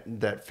thing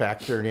that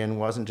factored in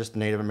wasn't just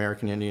Native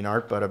American Indian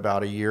art, but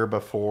about a year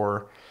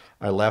before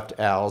I left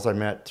Al's, I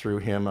met through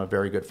him a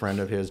very good friend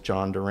of his,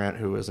 John Durant,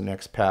 who was an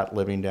expat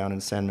living down in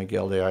San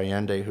Miguel de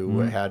Allende, who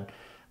had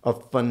a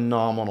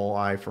phenomenal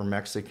eye for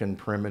Mexican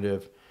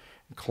primitive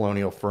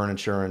colonial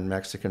furniture and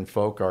Mexican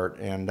folk art,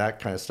 and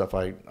that kind of stuff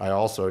I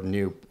also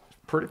knew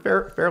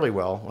fairly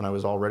well when I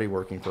was already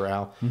working for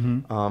Al.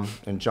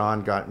 And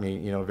John got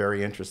me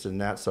very interested in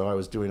that, so I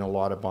was doing a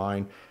lot of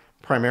buying,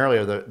 primarily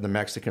of the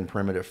Mexican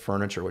primitive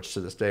furniture, which to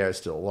this day I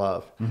still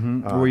love.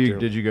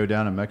 Did you go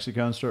down to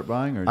Mexico and start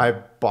buying? Or? I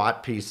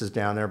bought pieces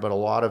down there, but a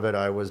lot of it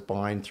I was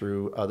buying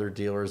through other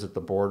dealers at the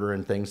border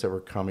and things that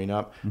were coming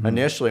up.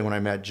 Initially, when I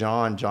met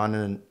John,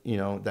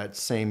 that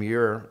same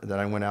year that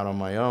I went out on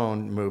my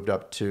own, moved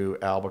up to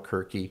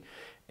Albuquerque,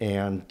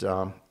 and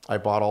I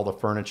bought all the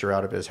furniture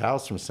out of his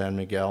house from San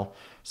Miguel.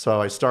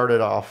 So I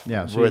started off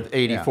with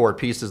 84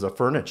 pieces of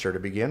furniture to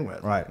begin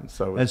with. Right.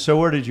 And so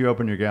where did you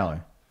open your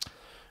gallery?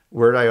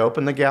 Where did I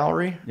open the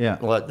gallery? Yeah.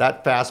 Well,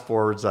 that fast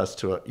forwards us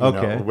to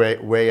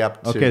way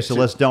up to... Okay, so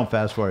let's don't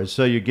fast forward.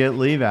 So you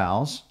leave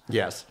Al's.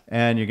 Yes.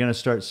 And you're going to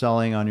start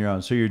selling on your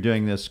own. So you're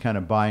doing this kind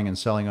of buying and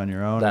selling on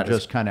your own,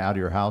 just kind of out of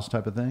your house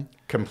type of thing?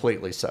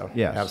 Completely so.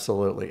 Yes.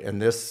 Absolutely.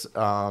 And this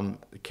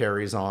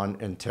carries on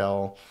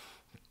until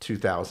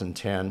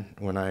 2010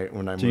 when I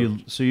So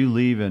moved. you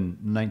leave in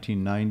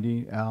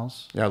 1990,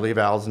 Al's? Yeah, I leave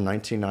Al's in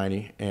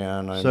 1990,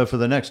 and I'm So for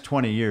the next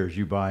 20 years,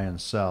 you buy and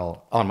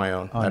sell on my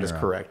own. on That your is own.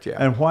 correct. Yeah.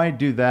 And why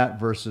do that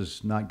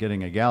versus not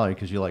getting a gallery?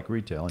 Because you like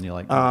retail and you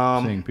like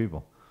seeing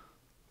people.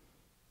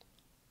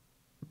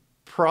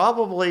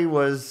 Probably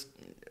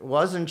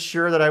wasn't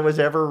sure that I was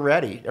ever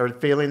ready, or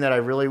feeling that I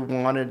really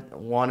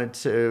wanted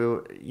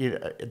to.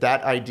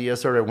 That idea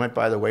sort of went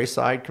by the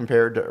wayside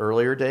compared to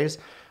earlier days.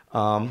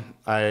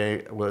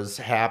 I was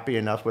happy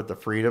enough with the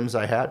freedoms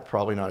I had,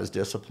 probably not as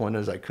disciplined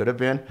as I could have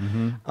been.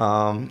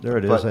 There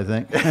it is, I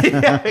think.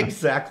 Yeah,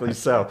 exactly.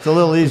 So It's a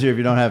little easier if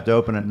you don't have to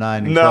open at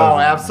 9. And no,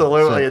 close at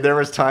absolutely. 6. There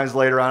was times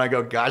later on I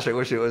go, gosh, I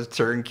wish it was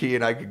turnkey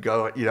and I could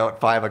go, at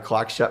 5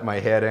 o'clock, shut my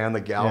head and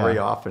the gallery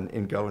off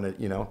and go in it,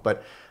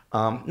 but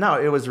no,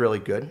 it was really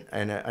good.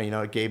 And,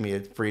 it gave me a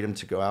freedom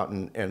to go out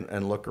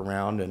and look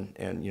around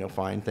and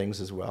find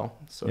things as well.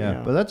 So,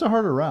 Yeah, but that's a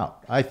harder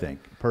route, I think,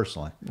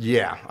 personally.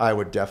 Yeah, I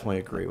would definitely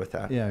agree with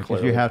that. Yeah, because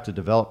clearly. you have to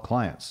develop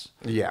clients.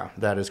 Yeah,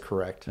 that is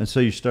correct. And so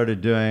you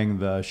started doing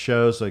the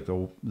shows like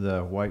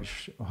the White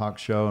Hawk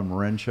show and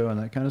Marin show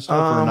and that kind of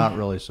stuff, or not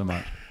really so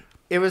much?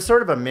 It was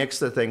sort of a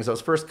mix of things.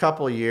 Those first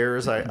couple of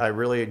years, I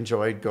really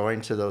enjoyed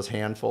going to those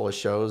handful of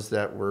shows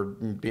that were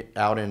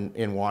out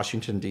in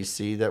Washington,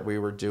 D.C. that we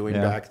were doing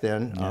back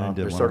then.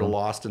 They're sort of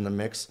lost in the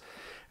mix.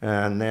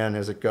 And then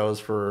as it goes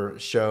for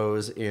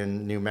shows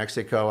in New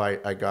Mexico,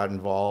 I got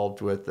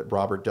involved with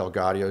Robert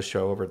Delgadio's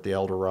show over at the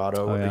El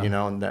Dorado,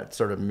 in that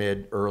sort of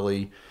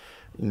early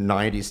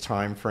 90s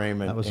time frame.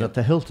 That was at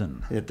the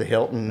Hilton. At the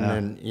Hilton,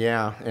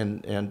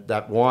 and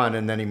that won,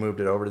 and then he moved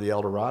it over to the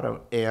El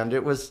Dorado. And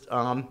it was...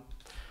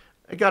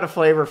 I got a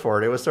flavor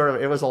for it. It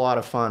was a lot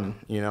of fun,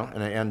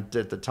 and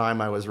at the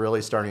time I was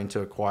really starting to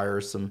acquire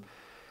some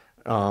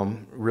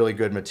really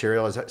good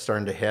material. I was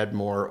starting to head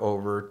more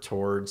over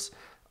towards,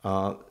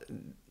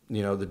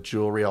 the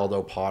jewelry,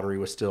 although pottery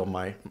was still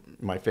my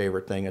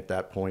favorite thing at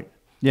that point.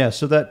 Yeah,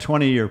 so that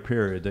 20-year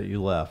period that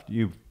you left,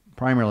 you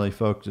primarily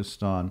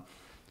focused on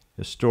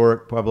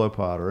historic Pueblo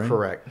pottery.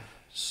 Correct.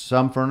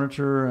 Some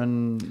furniture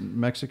and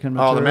Mexican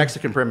material? Oh, the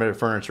Mexican primitive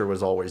furniture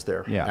was always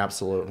there. Yeah.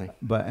 Absolutely.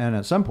 And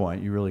at some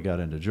point, you really got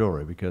into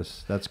jewelry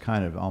because that's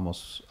kind of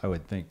almost, I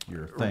would think,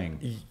 your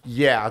thing.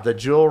 Yeah, the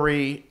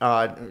jewelry,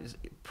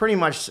 pretty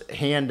much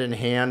hand in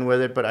hand with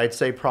it, but I'd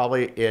say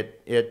probably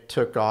it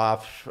took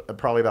off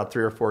probably about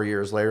 3 or 4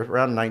 years later,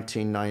 around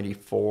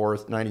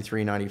 1994,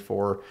 93,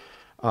 94.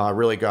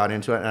 Really got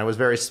into it, and I was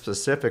very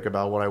specific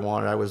about what I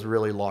wanted. I was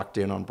really locked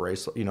in on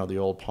bracelet, the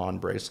old pawn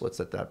bracelets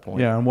at that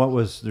point. Yeah, and what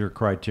was your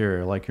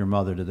criteria? Like your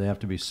mother, did they have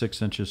to be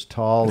 6 inches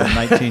tall in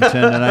 1910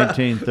 to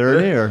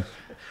 1930, or?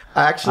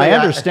 Actually, I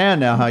understand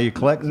now how you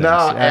collect things.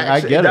 I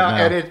get it now.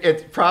 And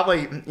it's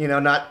probably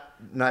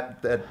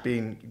not that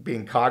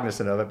being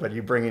cognizant of it, but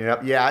you bringing it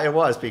up. Yeah, it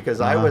was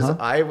because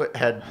I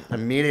had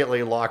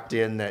immediately locked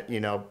in that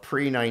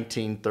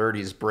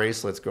pre-1930s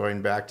bracelets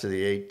going back to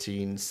the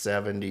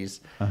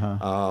 1870s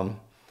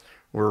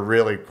were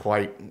really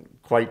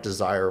quite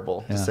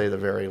desirable, to say the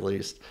very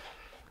least.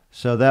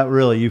 So that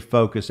really you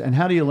focus. And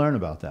how do you learn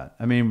about that?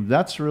 I mean,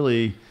 that's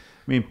really,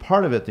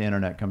 part of it the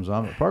internet comes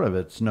on, but part of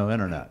it's no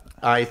internet.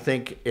 I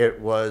think it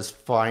was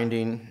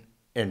finding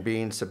and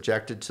being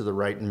subjected to the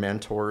right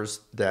mentors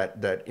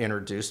that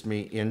introduced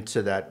me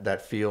into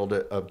that field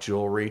of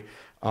jewelry.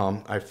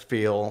 I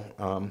feel,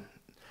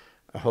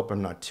 I hope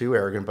I'm not too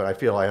arrogant, but I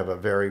feel I have a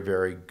very,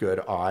 very good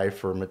eye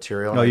for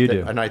material. Oh, you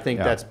do. And I think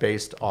that's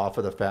based off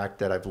of the fact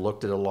that I've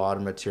looked at a lot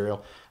of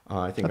material.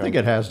 I think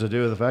it has to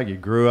do with the fact you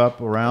grew up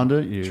around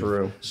it. You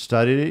True.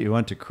 studied it. You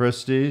went to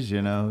Christie's.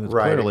 It's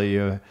Right. Clearly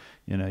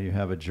you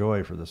have a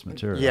joy for this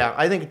material. Yeah,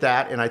 I think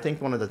that, and I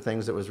think one of the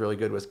things that was really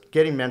good was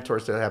getting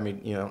mentors to have me,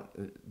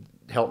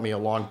 help me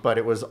along. But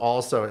it was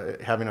also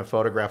having a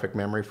photographic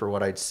memory for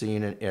what I'd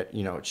seen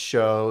at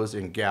shows,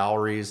 in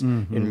galleries,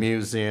 in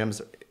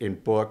museums, in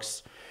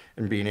books,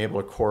 and being able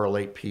to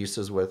correlate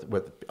pieces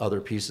with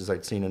other pieces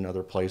I'd seen in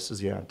other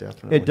places. Yeah,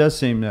 definitely. It does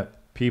seem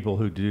that people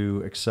who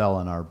do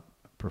excel in our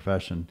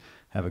profession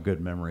have a good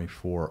memory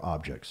for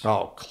objects.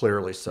 Oh,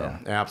 clearly so. Yeah.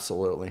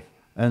 Absolutely.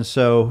 And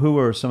so who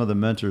were some of the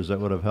mentors that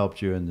would have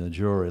helped you in the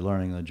jewelry,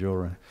 learning the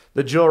jewelry?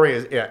 The jewelry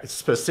is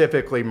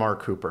specifically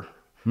Mark Cooper.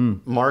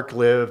 Mark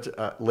lived,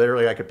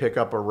 literally I could pick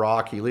up a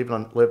rock. He lived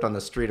on the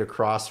street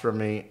across from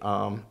me,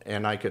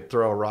 and I could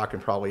throw a rock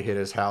and probably hit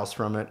his house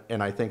from it.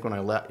 And I think when I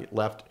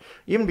left,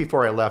 even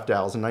before I left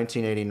Al's in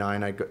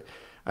 1989,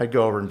 I'd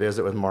go over and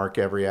visit with Mark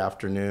every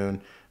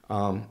afternoon.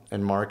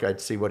 And Mark,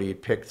 I'd see what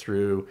he'd picked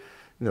through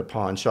the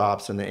pawn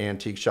shops and the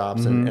antique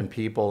shops and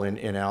people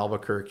in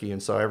Albuquerque.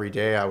 And so every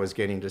day I was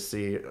getting to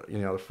see,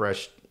 the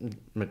fresh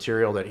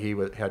material that he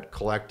had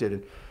collected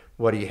and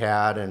what he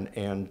had.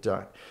 And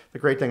the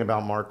great thing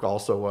about Mark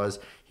also was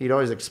he'd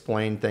always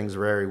explain things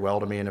very well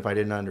to me. And if I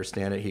didn't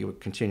understand it, he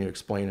would continue to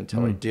explain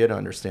until I did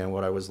understand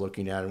what I was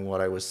looking at and what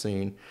I was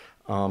seeing.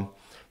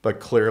 But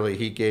clearly,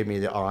 he gave me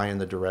the eye and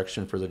the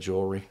direction for the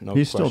jewelry. No He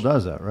question. still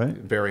does that, right?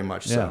 Very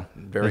much Yeah. so.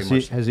 Very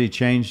much. Has he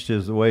changed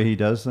the way he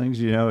does things?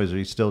 You know, is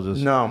he still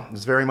just? No,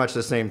 it's very much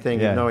the same thing.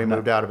 Yeah, Even though he no.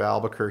 moved out of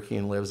Albuquerque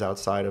and lives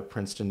outside of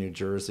Princeton, New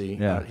Jersey,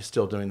 Yeah. he's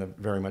still doing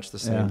very much the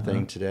same Yeah.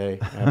 thing today.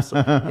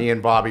 Absolutely. He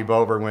and Bobby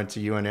Bover went to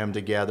UNM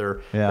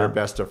together. Yeah. They're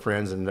best of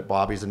friends, and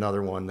Bobby's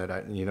another one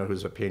that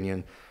whose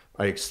opinion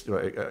I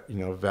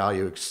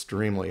value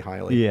extremely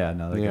highly. Yeah,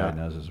 no, the Yeah. guy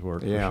knows his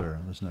work Yeah. for sure.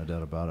 There's no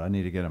doubt about it. I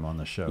need to get him on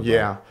the show.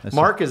 Yeah, That's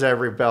Mark is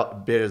every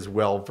bit as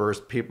well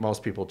versed.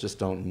 Most people just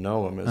don't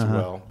know him as Uh-huh.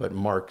 well, but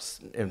Mark's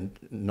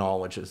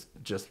knowledge is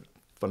just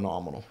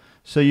phenomenal.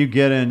 So you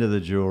get into the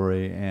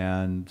jewelry,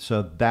 and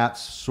so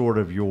that's sort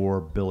of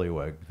your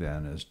billywig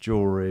then, is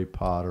jewelry,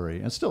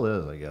 pottery, and still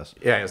is, I guess.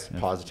 Yeah, it's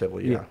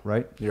positively, yeah.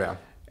 Right? Yeah.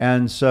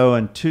 And so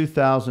in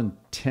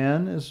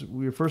 2010 is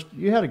your first.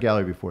 You had a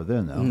gallery before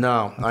then, though.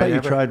 No, I thought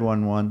you tried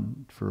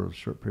one for a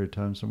short period of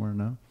time somewhere.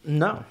 No,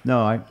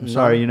 No. I'm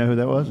sorry. You know who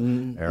that was?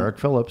 Eric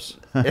Phillips.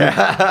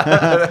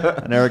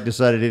 And Eric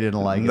decided he didn't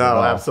like it. No, at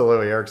all.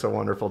 absolutely. Eric's a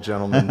wonderful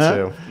gentleman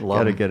too.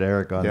 Got to get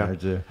Eric on there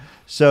too.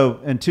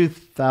 So in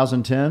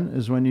 2010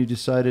 is when you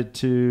decided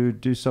to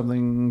do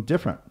something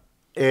different.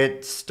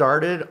 It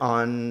started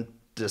on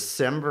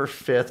December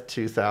 5th,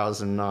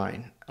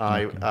 2009.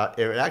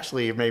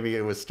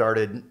 It was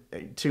started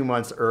 2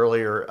 months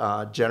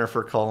earlier.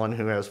 Jennifer Cullen,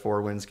 who has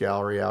Four Winds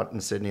Gallery out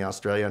in Sydney,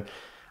 Australia.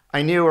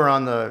 I knew her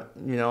on at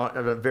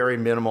a very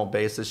minimal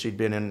basis. She'd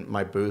been in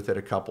my booth at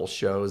a couple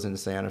shows in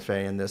Santa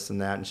Fe and this and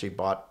that, and she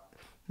bought,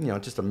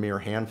 just a mere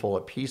handful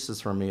of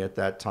pieces from me at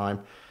that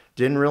time.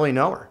 Didn't really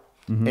know her.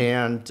 Mm-hmm.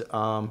 And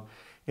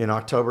in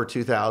October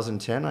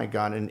 2010, I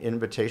got an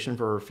invitation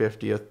for her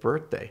 50th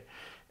birthday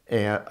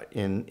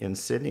in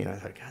Sydney, and I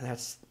thought, God,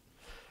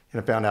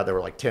 and I found out there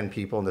were like 10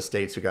 people in the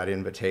States who got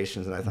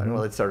invitations, and I thought,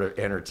 well, it's sort of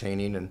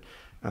entertaining, and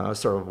I was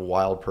sort of a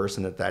wild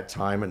person at that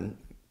time, and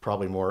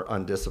probably more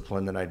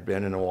undisciplined than I'd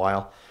been in a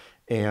while.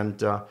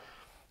 And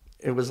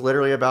it was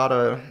literally about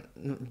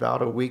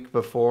a week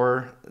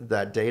before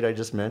that date I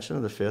just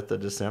mentioned, the 5th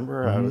of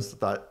December.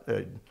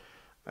 Mm-hmm.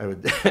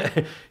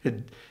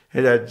 I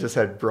had just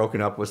had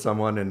broken up with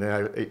someone, and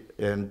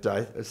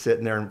I was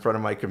sitting there in front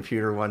of my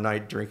computer one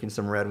night drinking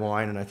some red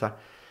wine, and I thought,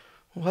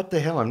 what the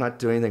hell? I'm not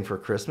doing anything for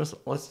Christmas.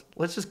 Let's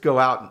just go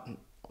out.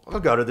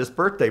 I'll go to this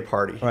birthday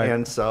party. Right.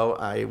 And so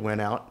I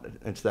went out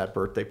into that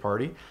birthday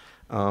party,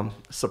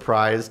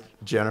 surprised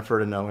Jennifer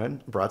to no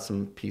end, brought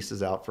some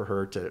pieces out for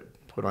her to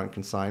put on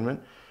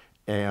consignment.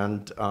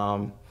 And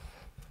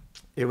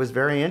it was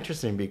very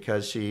interesting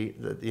because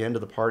at the end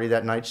of the party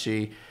that night,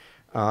 she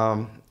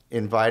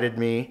invited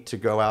me to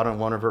go out on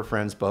one of her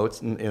friend's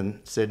boats in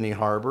Sydney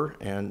Harbor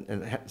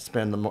and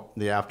spend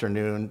the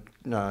afternoon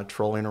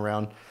trolling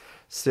around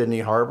Sydney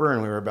Harbor.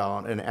 And we were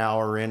about an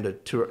hour into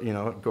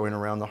going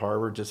around the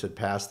harbor, just had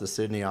passed the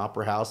Sydney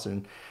Opera House,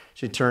 and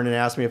she turned and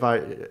asked me if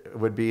I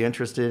would be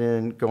interested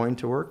in going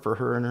to work for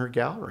her in her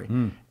gallery.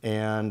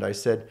 And I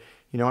said,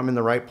 I'm in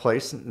the right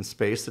place and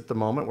space at the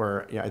moment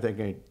where I think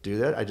I can do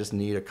that. I just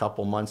need a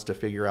couple months to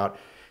figure out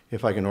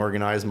if I can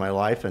organize my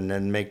life and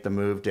then make the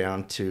move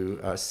down to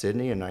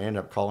Sydney. And I ended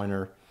up calling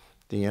her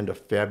the end of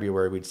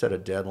February. We'd set a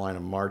deadline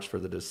of March for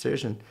the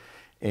decision,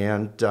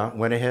 and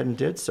went ahead and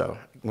did so.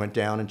 Went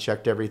down and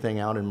checked everything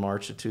out in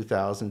March of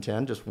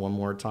 2010, just one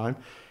more time.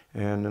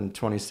 And on the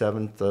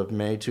 27th of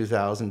May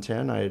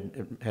 2010, I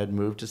had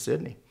moved to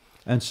Sydney.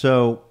 And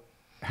so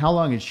how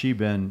long had she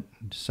been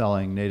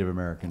selling Native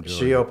American jewelry?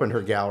 She opened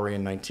her gallery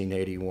in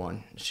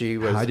 1981.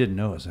 I didn't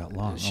know it was that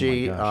long.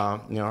 She,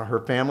 oh my gosh. her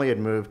family had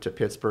moved to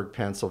Pittsburgh,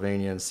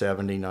 Pennsylvania in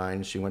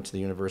 '79. She went to the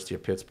University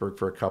of Pittsburgh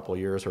for a couple of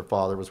years. Her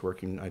father was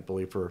working, I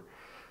believe,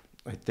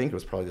 I think it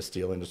was probably the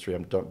steel industry,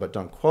 but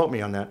don't quote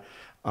me on that.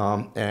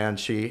 And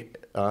she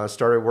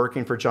started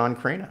working for John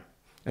Crana.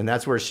 And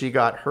that's where she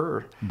got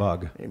her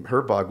bug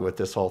with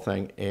this whole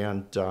thing.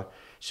 And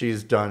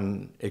she's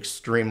done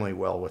extremely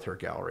well with her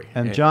gallery.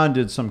 And John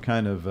did some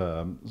kind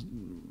of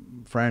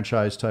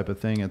franchise type of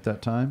thing at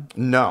that time?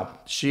 No,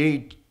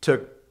 she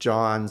took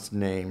John's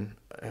name,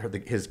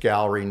 his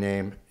gallery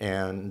name,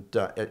 and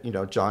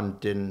John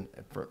didn't,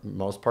 for the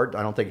most part,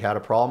 I don't think had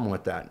a problem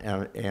with that.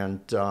 And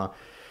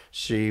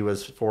she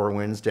was Four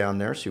Winds down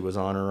there. She was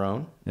on her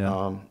own.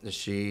 Yeah.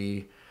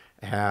 She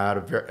had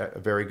a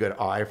very good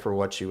eye for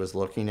what she was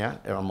looking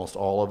at. And almost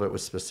all of it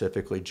was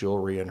specifically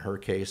jewelry in her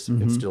case,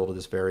 and still to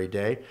this very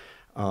day.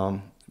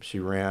 She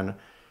ran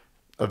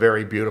a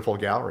very beautiful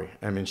gallery.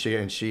 I mean,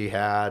 she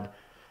had,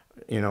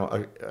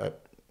 a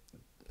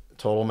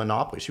total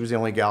monopoly. She was the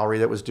only gallery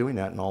that was doing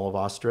that in all of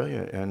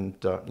Australia. And,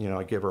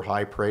 I give her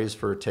high praise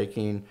for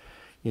taking,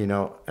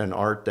 an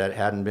art that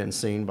hadn't been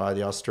seen by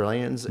the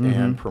Australians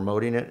and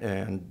promoting it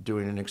and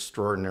doing an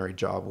extraordinary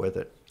job with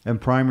it. And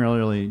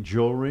primarily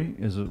jewelry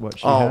is what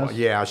she has? Oh,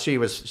 yeah.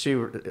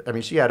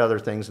 She had other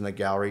things in the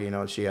gallery.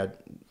 She had,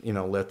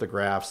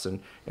 lithographs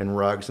and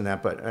rugs and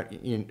that. But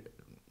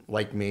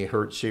like me,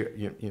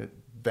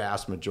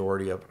 vast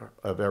majority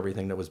of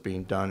everything that was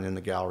being done in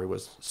the gallery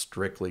was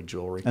strictly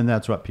jewelry. And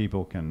that's what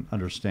people can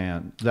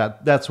understand.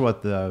 That's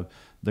what the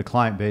the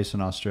client base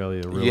in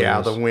Australia really Yeah,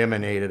 is. the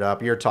women ate it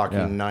up. You're talking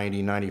Yeah.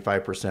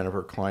 95% of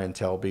her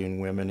clientele being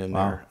women in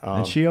Wow. there.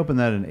 And she opened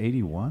that in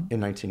 81?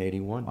 In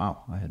 1981.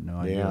 Wow, I had no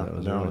idea Yeah, that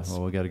was no, early. it's-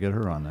 Well, we got to get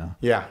her on now.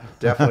 Yeah,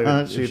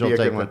 definitely. She'd She'll be a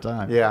take good one. the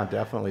time. Yeah,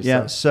 definitely.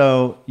 Yeah,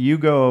 So. so you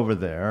go over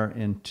there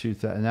in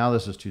 2000. Now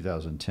this is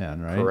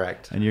 2010, right?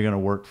 Correct. And you're going to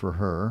work for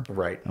her.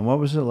 Right. And what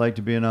was it like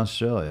to be in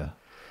Australia?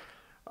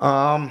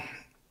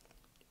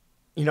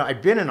 You know,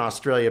 I'd been in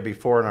Australia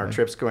before on our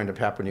trips going to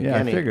Papua New Yeah, I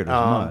Guinea. figured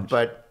as much.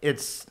 But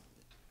it's,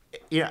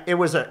 yeah,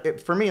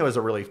 for me, it was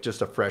a really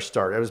just a fresh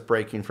start. I was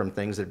breaking from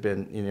things that had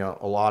been, you know,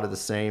 a lot of the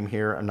same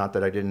here. And not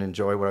that I didn't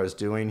enjoy what I was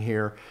doing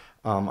here.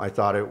 I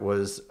thought it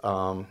was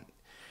a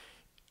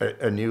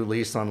new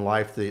lease on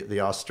life.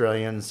 The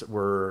Australians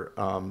were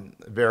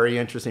very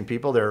interesting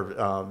people. They're,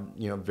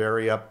 you know,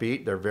 very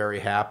upbeat. They're very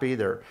happy.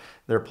 They're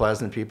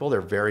pleasant people.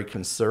 They're very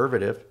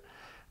conservative.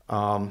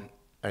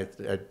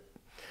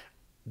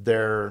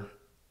 They're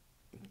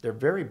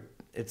very,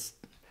 it's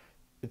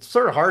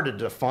sort of hard to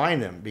define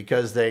them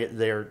because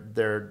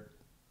they're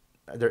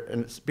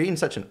and being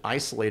such an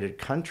isolated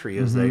country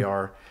as they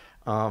are,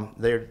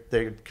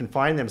 they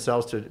confine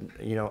themselves to,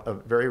 you know, a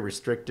very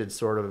restricted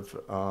sort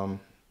of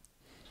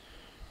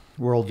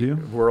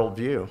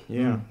worldview.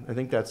 Yeah, I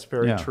think that's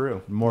very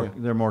true.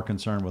 They're more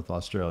concerned with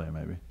Australia,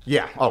 maybe.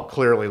 Yeah. Oh,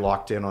 clearly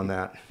locked in on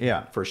that.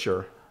 Yeah, for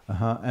sure.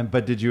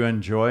 But did you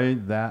enjoy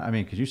that? I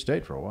mean, because you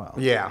stayed for a while.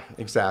 Yeah,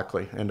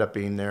 exactly. End up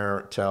being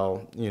there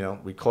till, you know,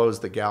 we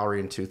closed the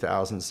gallery in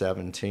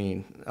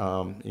 2017.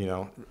 You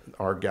know,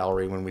 our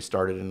gallery when we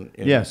started in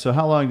yeah. So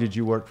how long did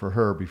you work for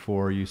her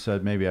before you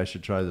said maybe I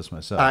should try this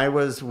myself? I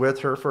was with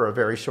her for a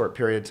very short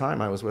period of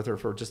time. I was with her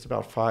for just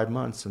about 5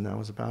 months, and that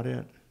was about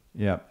it.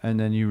 Yeah, and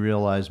then you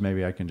realized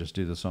maybe I can just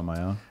do this on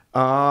my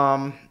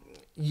own.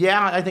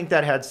 Yeah, I think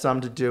that had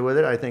some to do with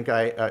it. I think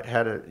I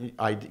had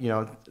you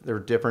know, there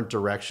were different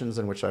directions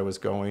in which I was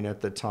going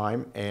at the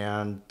time,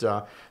 and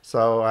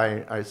so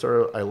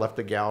I left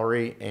the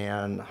gallery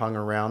and hung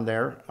around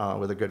there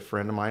with a good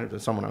friend of mine,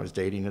 someone I was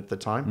dating at the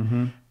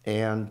time,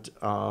 and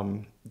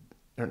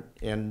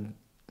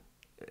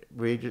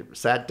we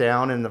sat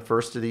down in the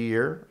first of the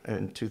year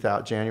in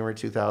January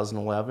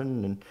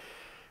 2011, and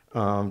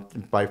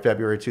by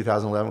February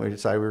 2011, we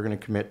decided we were going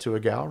to commit to a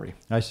gallery.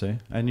 I see.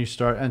 And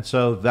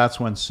so that's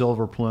when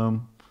Silver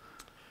Plume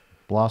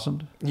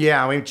blossomed?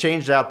 Yeah, we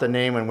changed out the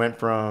name and went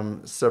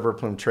from Silver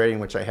Plume Trading,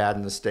 which I had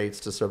in the States,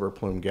 to Silver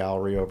Plume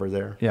Gallery over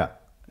there. Yeah.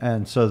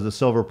 And so the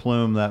Silver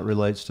Plume, that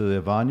relates to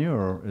the Avanu,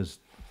 or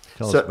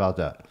tell us about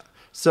that.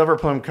 Silver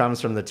Plume comes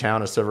from the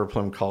town of Silver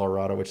Plume,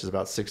 Colorado, which is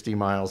about 60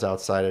 miles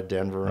outside of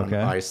Denver on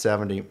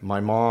I-70. My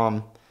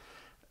mom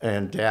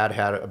and dad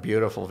had a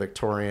beautiful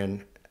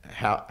Victorian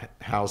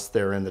house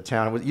there in the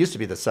town. It used to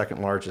be the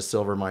second largest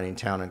silver mining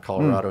town in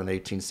Colorado in the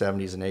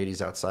 1870s and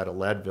 80s outside of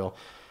Leadville.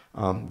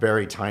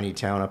 Very tiny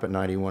town up at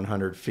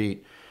 9,100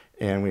 feet.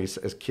 And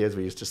as kids,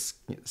 we used to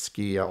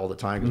ski all the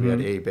time because we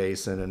had A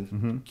Basin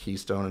and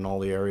Keystone and all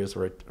the areas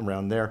right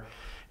around there.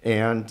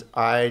 And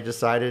I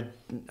decided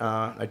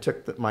I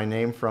took my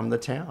name from the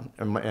town.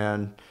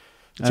 And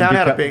the town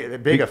had a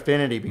big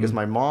affinity because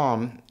my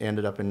mom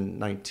ended up in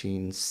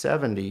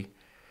 1970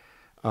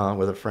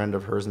 with a friend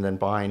of hers and then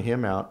buying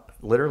him out.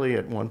 Literally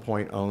at one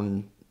point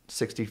owned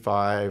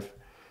 65%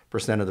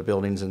 of the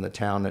buildings in the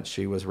town that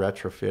she was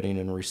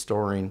retrofitting and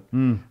restoring.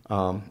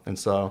 And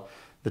so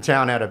the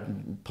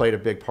town played a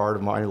big part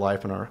of my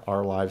life and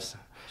our lives.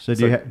 So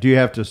do you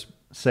have to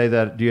say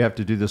that? Do you have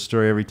to do this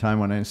story every time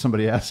when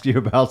somebody asks you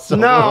about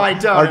silver? No, I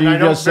don't. Or do you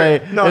just say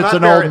it's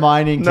an old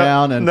mining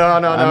town? And no.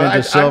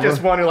 I'm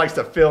just one who likes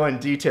to fill in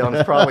detail, and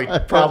it's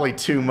probably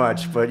too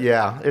much. But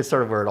yeah, it's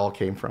sort of where it all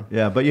came from.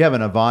 Yeah, but you have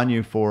an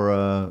Avanu for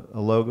a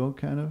logo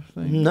kind of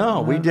thing?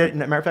 No, we didn't.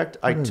 Matter of fact,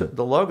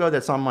 the logo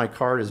that's on my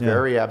card is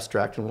very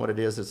abstract, and what it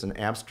is, it's an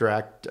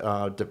abstract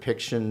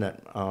depiction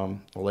that a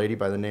lady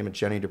by the name of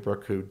Jenny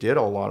DeBrook, who did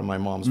a lot of my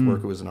mom's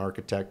work, who was an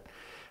architect,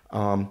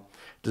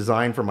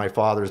 designed for my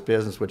father's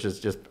business, which is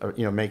just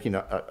making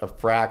a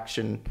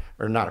fraction,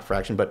 or not a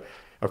fraction, but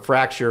a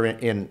fracture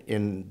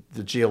in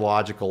the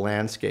geological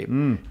landscape.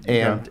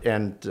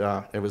 And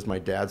it was my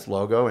dad's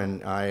logo,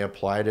 and I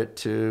applied it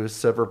to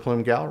Silver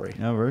Plume Gallery.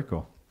 Oh, very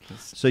cool.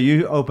 So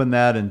you opened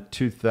that in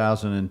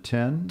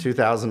 2010?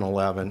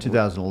 2011.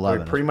 2011.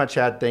 We pretty much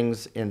had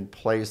things in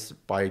place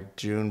by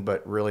June,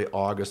 but really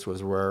August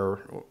was where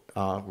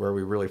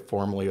we really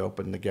formally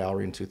opened the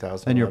gallery in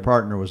 2011. And your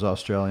partner was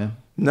Australian?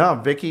 No,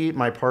 Vicky,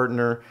 my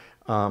partner,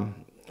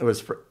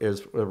 is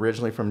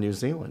originally from New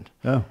Zealand.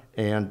 Oh.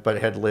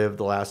 But had lived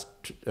the last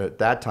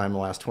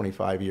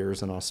 25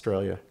 years in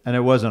Australia. And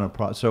it wasn't a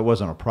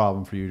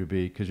problem for you to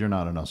be, because you're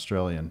not an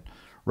Australian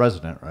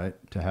resident, right?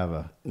 To have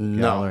a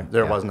gallery? No,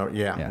 there was no.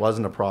 Yeah,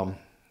 wasn't a problem.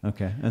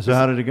 Okay. And so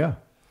how did it go?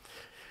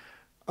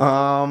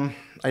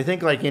 I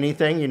think like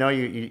anything,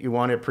 you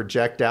want to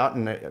project out,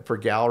 and for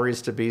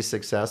galleries to be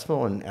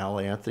successful, and Al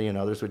Anthony and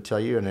others would tell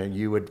you, and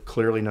you would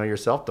clearly know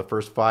yourself, the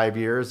first 5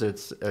 years,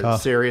 it's a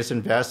serious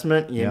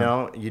investment. You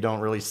don't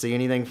really see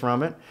anything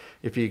from it.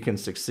 If you can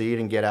succeed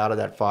and get out of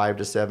that 5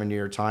 to 7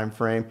 year time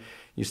frame,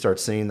 you start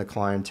seeing the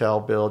clientele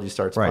build. You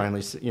start Right.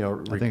 finally, you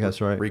know, I think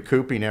that's right.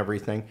 recouping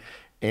everything,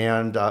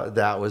 and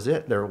that was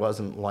it. It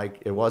wasn't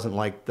like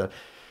the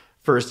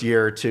first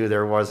year or two.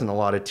 There wasn't a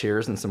lot of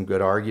tears and some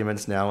good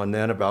arguments now and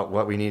then about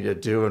what we needed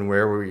to do and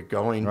where we were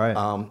going.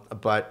 Right.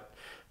 But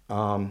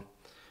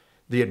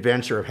the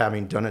adventure of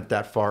having done it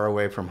that far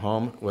away from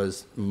home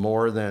was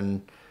more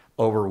than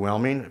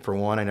overwhelming. For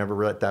one, I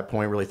never at that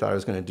point really thought I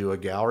was going to do a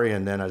gallery.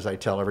 And then, as I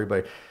tell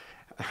everybody,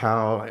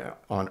 how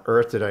on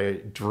earth did I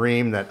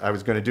dream that I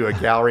was going to do a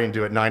gallery and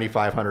do it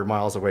 9,500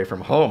 miles away from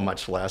home,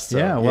 much less. So,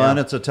 yeah, well, and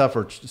it's a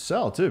tougher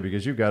sell too,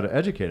 because you've got to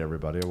educate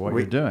everybody of what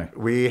you're doing.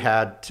 We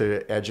had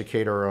to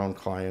educate our own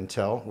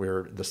clientele.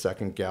 We're the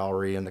second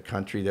gallery in the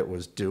country that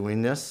was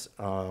doing this.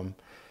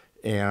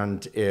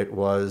 And it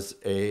was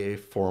a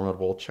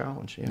formidable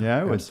challenge.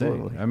 Yeah, I would say.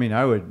 I mean,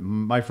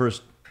 my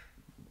first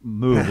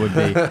move would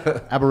be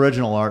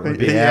Aboriginal art would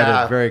be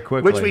added very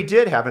quickly, which we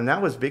did have, and that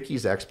was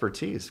Vicky's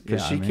expertise,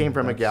 because she came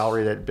from a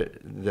gallery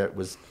that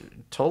was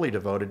totally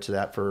devoted to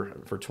that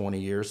for 20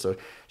 years. So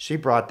she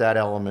brought that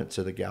element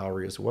to the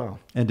gallery as well.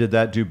 And did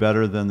that do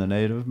better than the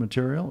native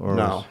material? Or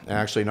no,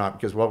 actually not,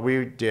 because what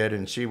we did,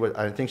 and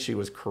I think she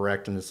was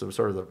correct, and it's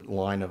sort of the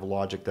line of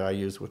logic that I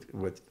use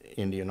with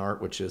Indian art,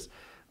 which is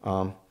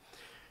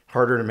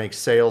harder to make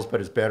sales, but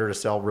it's better to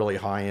sell really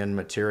high-end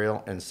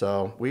material. And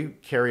so we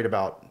carried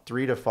about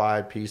 3 to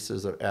 5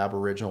 pieces of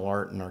Aboriginal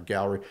art in our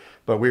gallery,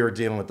 but we were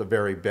dealing with the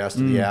very best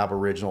of the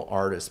Aboriginal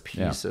artist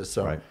pieces.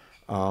 Yeah,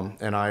 so,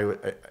 and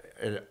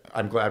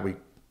I'm glad we,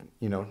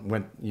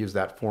 used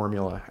that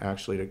formula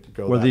actually to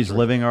go. Were these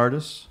living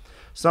artists?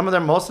 Some of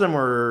them, most of them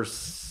were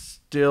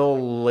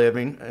still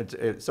living.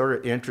 It's sort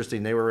of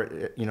interesting. They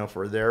were,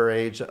 for their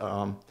age.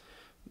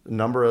 A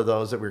number of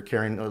those that we were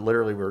carrying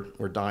literally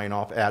were dying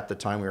off at the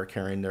time we were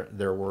carrying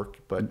their work.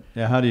 But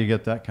yeah, how do you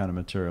get that kind of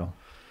material?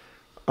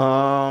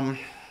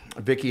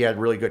 Vicky had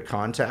really good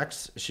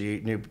contacts.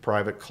 She knew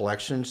private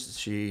collections.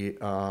 She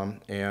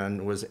and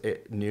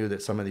knew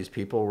that some of these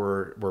people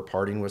were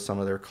parting with some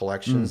of their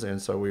collections,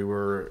 and so we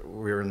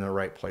were in the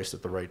right place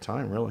at the right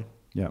time, really.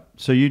 Yeah.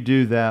 So you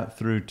do that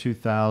through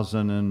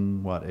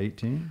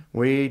 2018?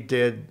 We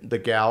did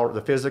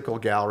the physical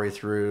gallery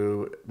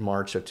through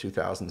March of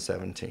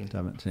 2017.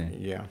 17.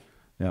 Yeah.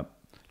 Yep.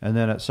 And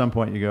then at some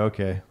point you go,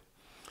 okay.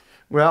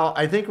 Well,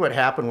 I think what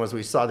happened was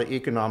we saw the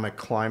economic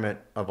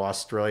climate of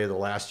Australia the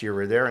last year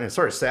we were there, and it's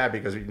sort of sad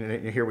because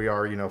here we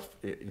are,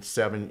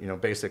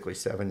 basically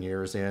 7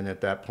 years in.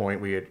 At that point,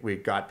 we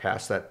got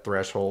past that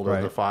threshold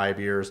of the 5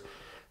 years.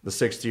 The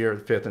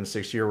 5th and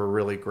 6th year were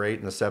really great.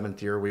 In the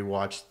 7th year, we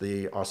watched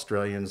the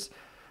Australians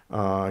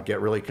get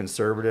really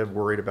conservative,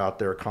 worried about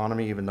their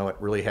economy, even though it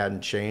really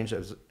hadn't changed.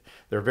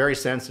 They're very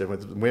sensitive.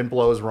 When the wind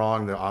blows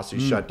wrong, the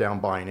Aussies shut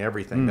down buying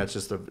everything. That's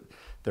just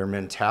their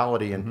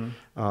mentality. And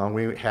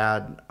we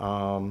had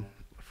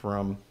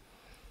from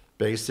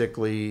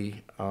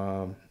basically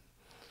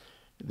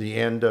the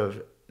end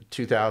of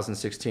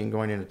 2016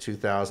 going into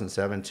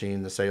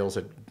 2017, the sales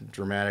had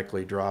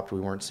dramatically dropped. We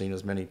weren't seeing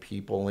as many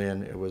people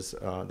in. It was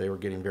they were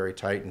getting very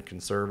tight and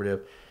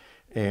conservative.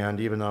 And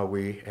even though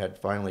we had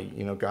finally,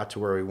 got to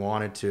where we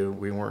wanted to,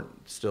 we weren't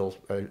still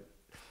a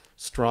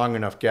strong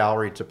enough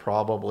gallery to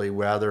probably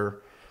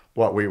weather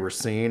what we were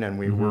seeing, and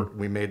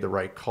we made the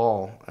right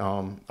call.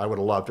 I would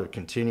have loved to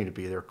continue to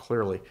be there,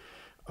 clearly,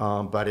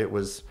 but it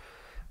was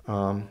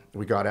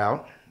we got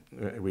out.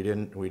 We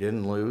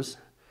didn't lose.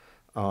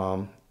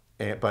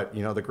 But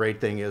the great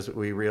thing is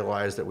we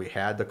realized that we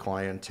had the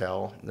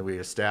clientele, that we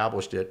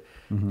established it,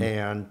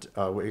 and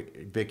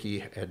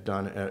Vicky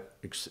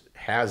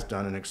has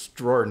done an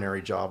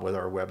extraordinary job with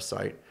our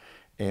website,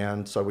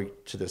 and so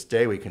to this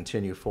day we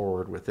continue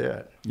forward with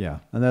it. Yeah,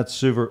 and that's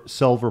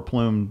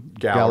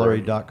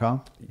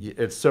silverplumegallery.com.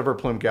 It's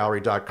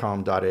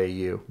silverplumegallery.com.au.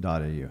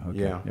 Okay.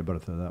 Yeah, you better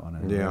throw that one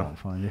in. Yeah, I'll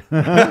find you.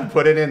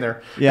 Put it in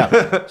there.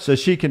 Yeah. So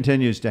she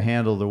continues to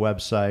handle the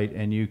website,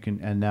 and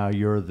now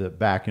you're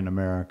back in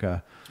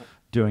America,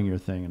 doing your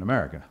thing in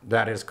America.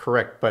 That is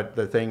correct. But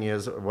the thing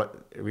is,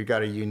 we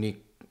got a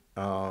unique,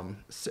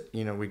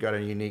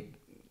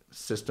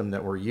 system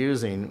that we're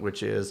using,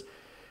 which is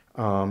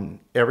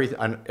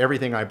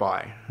everything I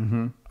buy,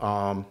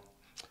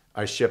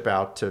 I ship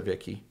out to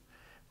Vicky.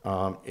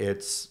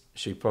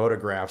 She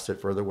photographs it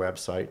for the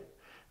website.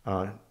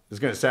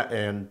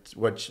 And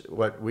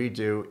what we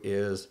do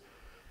is,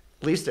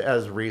 at least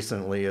as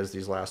recently as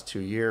these last 2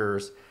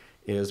 years,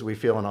 is we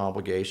feel an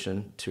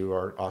obligation to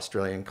our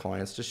Australian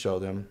clients to show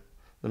them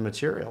the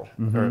material,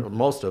 or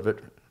most of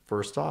it,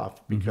 first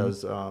off,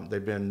 because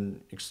they've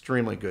been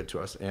extremely good to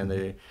us, and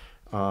we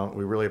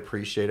really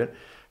appreciate it.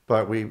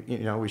 But we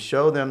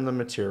show them the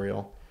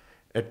material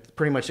at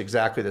pretty much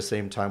exactly the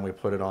same time we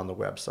put it on the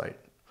website,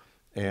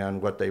 and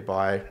what they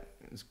buy,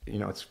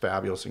 it's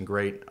fabulous and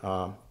great.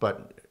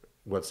 But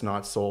what's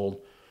not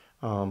sold,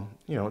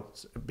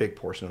 it's a big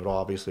portion of it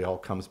obviously all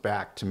comes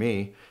back to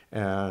me,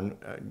 and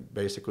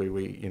basically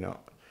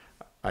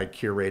I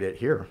curate it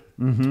here.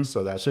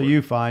 So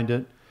you find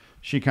it,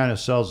 she kind of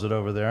sells it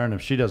over there, and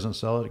if she doesn't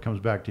sell it, it comes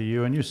back to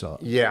you and you sell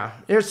it. Yeah,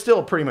 there's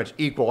still pretty much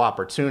equal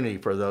opportunity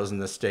for those in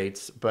the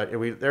States, but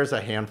there's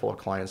a handful of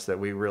clients that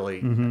we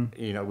really,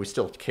 we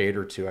still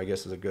cater to, I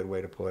guess is a good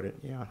way to put it.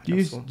 Yeah. Do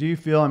you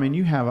feel, I mean,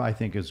 you have, I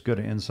think, as good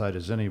an insight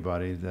as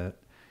anybody, that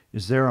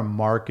is there a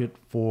market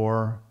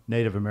for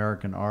Native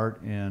American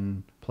art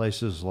in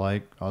places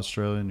like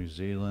Australia, New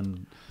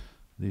Zealand,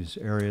 these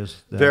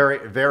areas?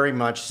 Very, very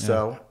much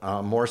so.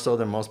 More so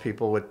than most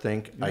people would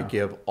think. Yeah. I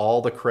give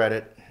all the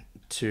credit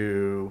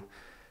to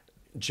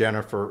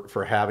Jennifer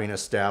for having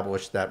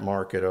established that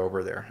market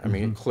over there. I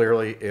mean,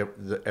 clearly,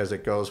 as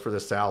it goes for the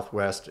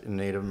Southwest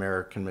Native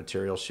American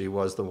material, she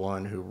was the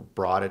one who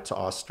brought it to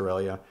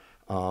Australia,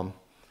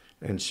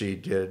 and she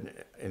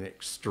did an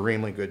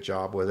extremely good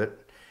job with it.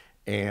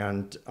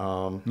 And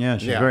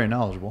she's very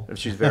knowledgeable.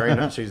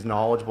 She's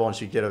knowledgeable, and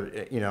she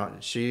did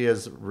she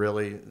is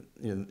really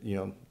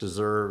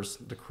deserves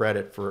the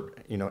credit for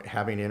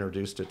having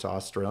introduced it to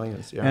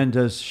Australians. Yeah. And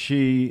is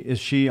she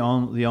the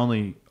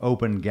only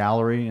open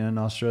gallery in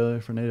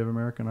Australia for Native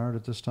American art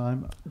at this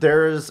time?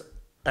 There's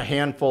a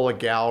handful of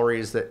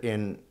galleries that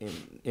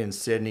in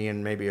Sydney,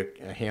 and maybe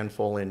a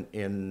handful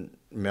in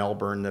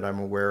Melbourne that I'm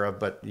aware of,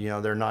 but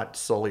they're not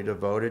solely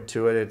devoted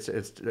to it.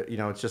 It's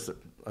just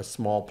a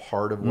small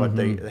part of what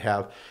they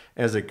have,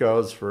 as it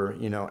goes for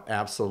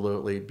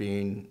absolutely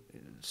being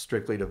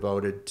strictly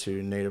devoted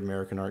to Native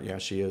American art. Yeah,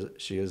 she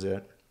is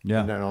it. Yeah.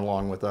 And then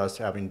along with us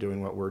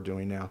doing what we're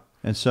doing now.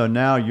 And so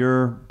now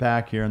you're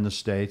back here in the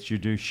States. You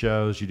do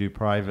shows, you do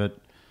private.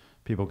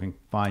 People can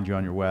find you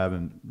on your web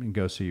and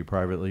go see you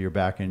privately. You're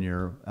back in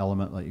your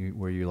element,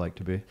 where you like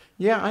to be.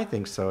 Yeah, I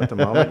think so at the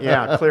moment.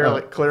 Yeah,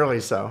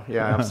 clearly so.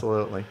 Yeah,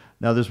 absolutely.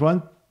 Now, there's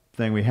one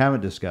thing we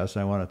haven't discussed,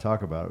 I want to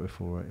talk about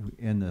before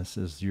we end this,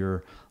 is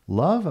your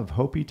love of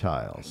Hopi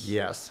Tiles.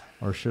 Yes.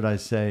 Or should I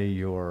say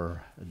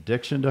your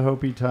addiction to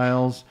Hopi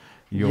Tiles?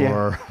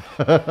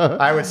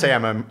 I would say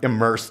I'm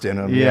immersed in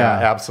them. Yeah,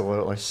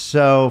 absolutely.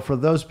 So for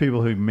those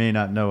people who may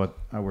not know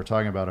what we're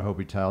talking about, a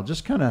Hopi Tile,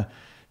 just kind of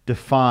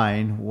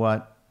define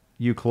what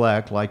you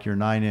collect, like your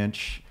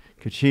 9-inch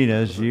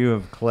Kachinas. You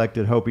have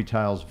collected Hopi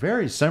Tiles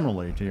very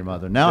similarly to your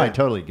mother. Now I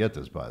totally get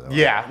this, by the way.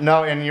 Yeah,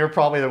 no, and you're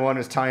probably the one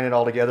who's tying it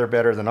all together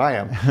better than I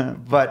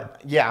am.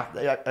 But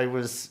yeah, I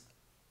was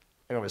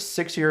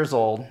 6 years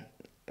old.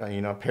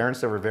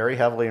 Parents that were very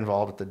heavily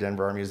involved at the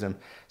Denver Art Museum.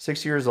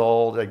 6 years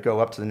old, I'd go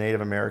up to the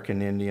Native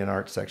American Indian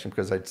art section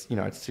because I'd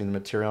seen the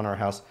material in our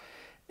house,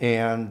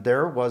 and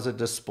there was a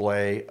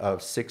display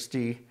of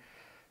 60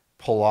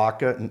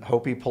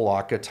 Hopi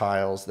Palaka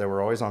tiles that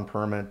were always on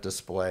permanent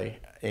display.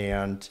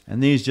 And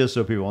these, just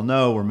so people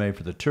know, were made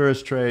for the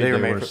tourist trade. They were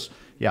made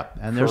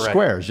and they're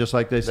squares, just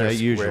like they say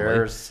usually.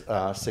 Squares,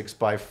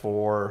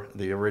 6x4.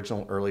 The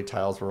original early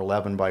tiles were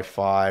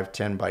 11x5,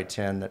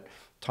 10x10 that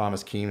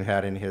Thomas Keene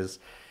had in his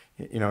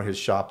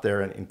shop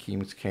there in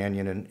Keane's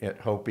Canyon and at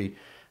Hopi.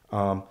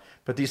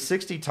 But these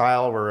 60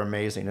 tile were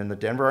amazing. And the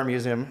Denver Art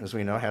Museum, as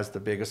we know, has the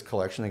biggest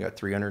collection. They got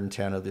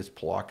 310 of these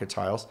Palaka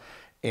tiles.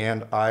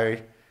 And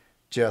I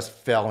just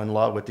fell in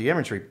love with the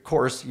imagery. Of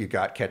course, you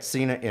got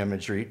Katsina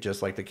imagery,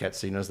 just like the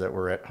Katsinas that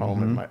were at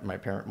home in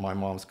my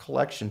mom's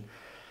collection.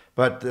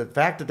 But the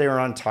fact that they were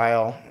on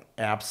tile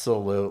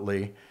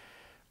absolutely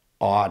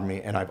awed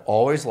me. And I've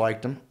always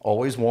liked them,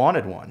 always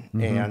wanted one.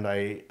 And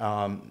I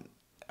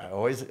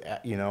always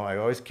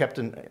kept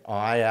an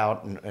eye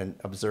out and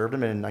observed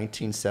them. And in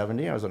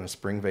 1970, I was on a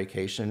spring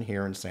vacation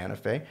here in Santa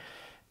Fe,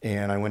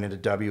 and I went into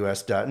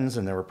W.S. Dutton's,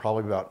 and there were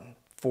probably about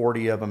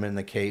 40 of them in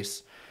the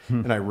case.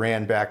 And I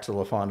ran back to the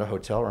La Fonda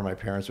Hotel where my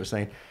parents were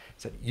saying,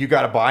 "You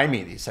got to buy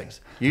me these things.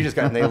 You just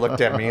got." And they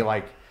looked at me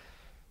like,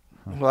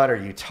 "What are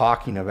you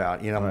talking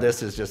about? Right.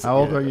 This is just." How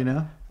old are you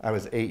now? I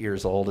was 8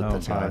 years old at the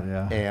time,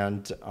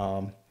 and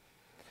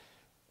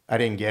I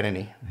didn't get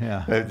any.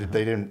 Yeah,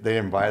 they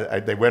didn't buy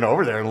it. They went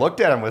over there and looked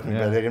at them with me,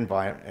 but they didn't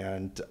buy it.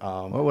 And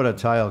what would a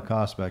tile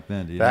cost back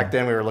then? Back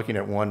then, we were looking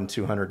at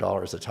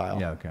 $200 a tile.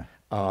 Yeah, okay.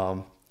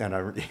 And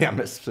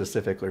I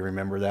specifically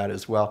remember that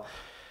as well.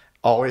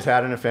 Always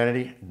had an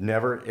affinity.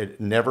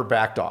 It never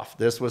backed off.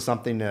 This was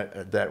something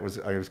that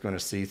I was going to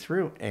see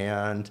through.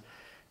 And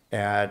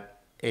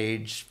at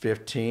age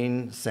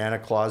 15, Santa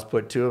Claus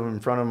put 2 of them in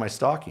front of my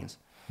stockings.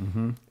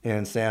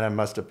 And Santa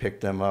must have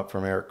picked them up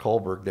from Eric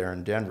Kohlberg there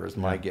in Denver, is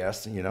my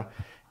guess.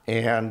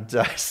 And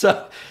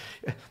so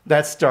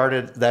that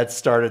started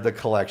the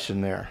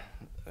collection there,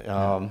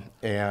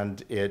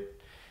 and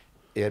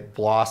it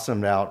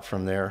blossomed out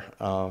from there.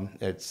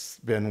 It's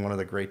been one of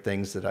the great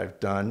things that I've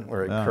done.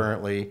 Where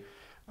currently,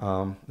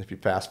 if you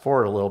fast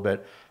forward a little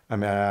bit,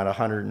 I'm at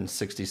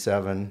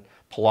 167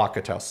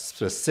 Palaka tiles,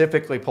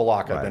 specifically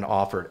Palaka. Right. I've been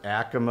offered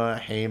Acoma,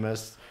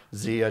 Jemez,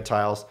 Zia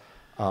tiles.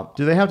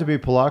 Do they have to be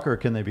Palaka, or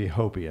can they be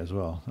Hopi as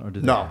well? Or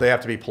they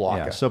have to be Palaka.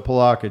 Yeah, so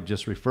Palaka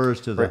just refers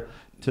to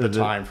the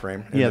time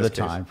frame. Yeah, the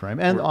time frame,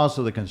 and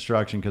also the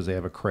construction, because they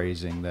have a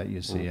craising that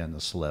you see in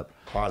the slip.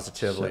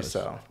 Positively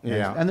so.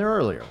 Yeah, and they're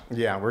earlier.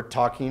 Yeah, we're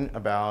talking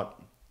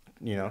about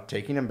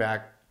taking them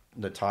back.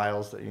 The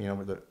tiles that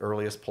the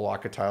earliest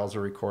Palaka tiles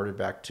are recorded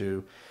back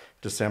to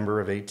December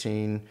of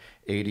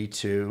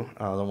 1882,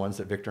 the ones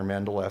that Victor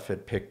Mendeleev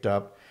had picked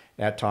up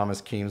at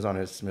Thomas Keem's on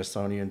his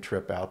Smithsonian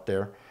trip out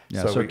there.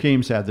 Yeah, so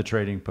Keem's had the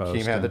trading post.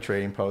 Keem had the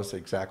trading post,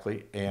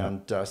 exactly.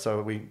 And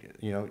so we,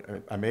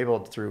 I'm able,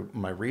 through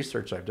my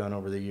research I've done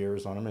over the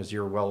years on them, as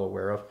you're well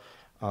aware of,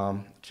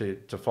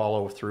 to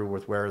follow through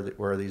with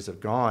where these have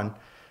gone.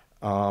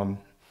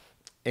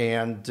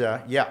 And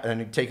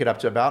you take it up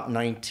to about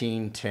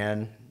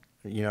 1910,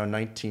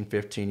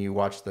 1915, you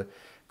watch the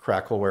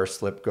crackleware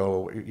slip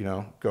go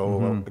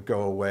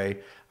away.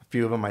 A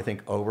few of them, I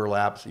think,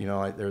 overlaps.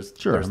 There's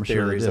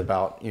theories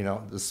about,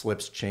 the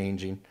slips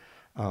changing.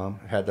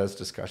 Had those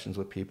discussions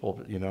with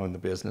people, in the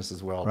business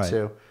as well,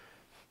 too.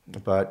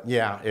 But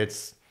yeah,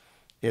 it's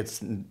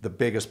the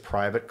biggest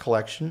private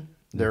collection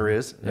there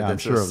is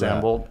that's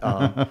assembled.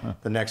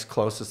 The next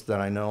closest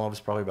that I know of is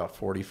probably about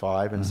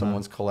 45 in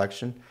someone's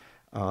collection.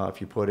 If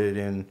you put it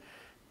in,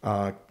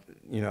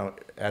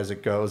 as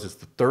it goes, it's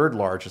the third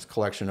largest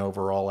collection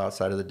overall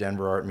outside of the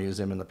Denver Art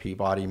Museum and the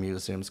Peabody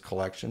Museum's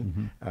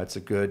collection. It's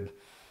a good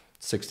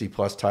 60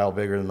 plus tile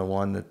bigger than the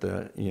one that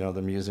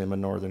the Museum of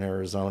Northern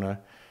Arizona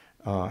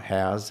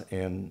has,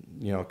 and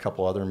a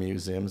couple other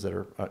museums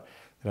that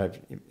I've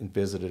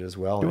visited as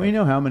well. Do we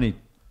know how many,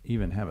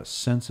 even have a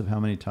sense of how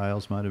many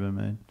tiles might have been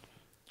made?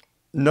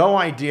 No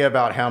idea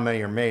about how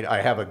many are made.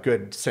 I have a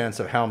good sense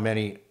of how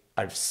many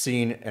I've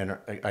seen and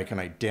I can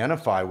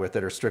identify with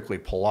that are strictly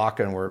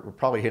Palaka, and we're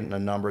probably hitting a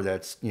number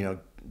that's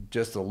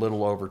just a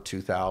little over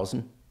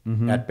 2,000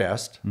 at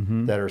best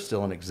that are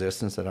still in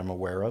existence that I'm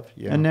aware of.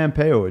 Yeah. And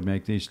Nampeo would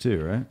make these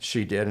too, right?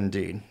 She did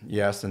indeed,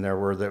 yes. And there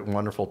were the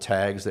wonderful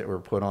tags that were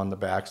put on the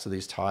backs of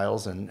these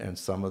tiles, and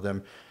some of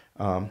them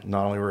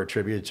not only were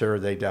attributed to her,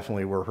 they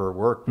definitely were her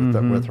work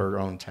with her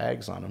own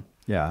tags on them.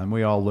 Yeah, and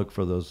we all look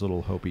for those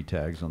little Hopi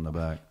tags on the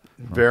back.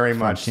 Very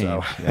much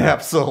so. Yeah.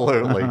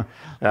 Absolutely.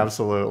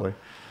 Absolutely.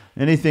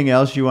 Anything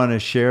else you want to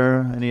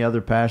share? Any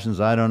other passions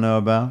I don't know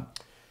about?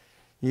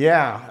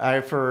 Yeah,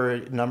 I, for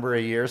a number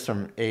of years,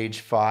 from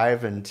age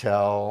 5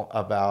 until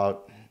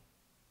about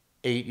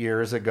 8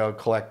 years ago,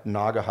 collect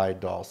Naugahyde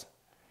dolls.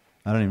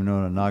 I don't even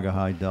know what a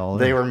Naugahyde doll is.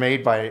 They were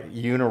made by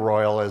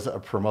Uniroyal as a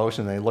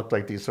promotion. They looked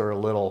like these sort of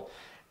little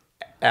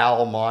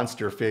owl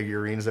monster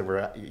figurines that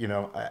were,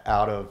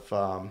 out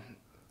of...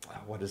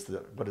 what is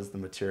the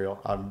material?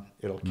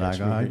 It'll catch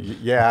me.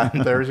 Yeah,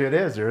 there's it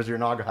is. There's your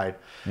Naugahyde.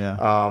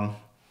 Yeah.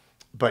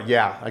 But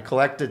yeah, I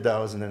collected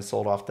those and then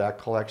sold off that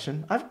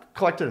collection. I've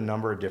collected a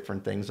number of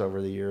different things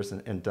over the years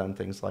and done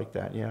things like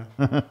that. Yeah.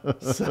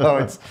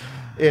 So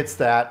it's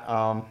that.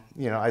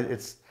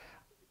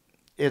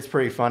 It's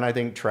pretty fun. I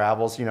think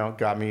travels,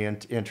 got me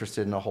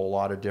interested in a whole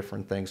lot of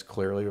different things.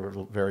 Clearly,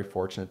 we're very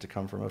fortunate to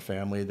come from a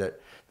family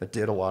that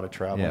did a lot of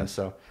traveling. Yes.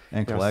 So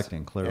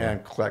collecting, clearly.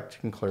 And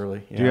collecting,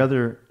 clearly. Yeah. Do your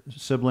other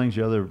siblings,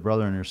 your other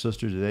brother and your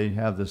sister, do they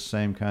have the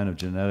same kind of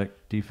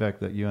genetic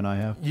defect that you and I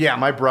have? Yeah,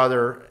 my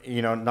brother,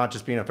 not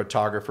just being a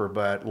photographer,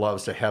 but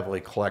loves to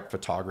heavily collect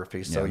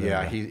photography. So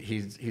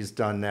he's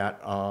done that.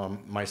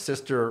 My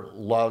sister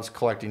loves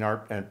collecting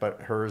art,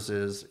 but hers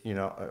is,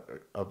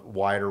 a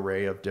wide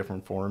array of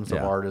different forms of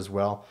art as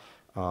well.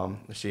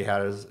 She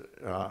had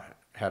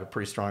a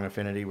pretty strong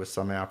affinity with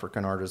some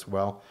African art as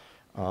well.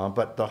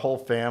 But the whole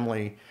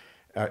family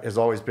has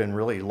always been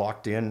really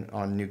locked in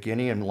on New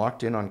Guinea and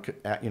locked in on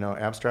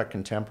abstract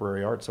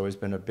contemporary art. It's always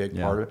been a big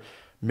part of it.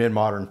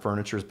 Mid-modern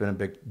furniture has been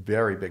a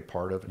very big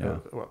part of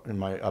in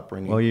my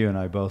upbringing. Well, you and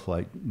I both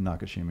like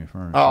Nakashima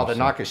furniture. Oh, the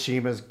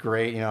Nakashima's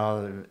great.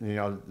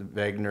 The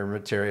Wagner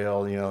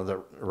material.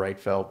 The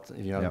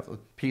Rietveld.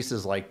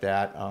 Pieces like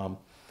that.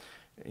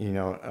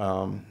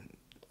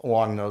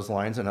 Along those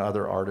lines, and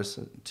other artists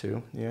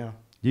too. Yeah.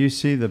 Do you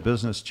see the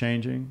business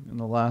changing in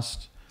the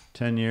last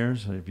 10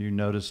 years? Have you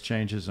noticed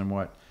changes in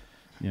what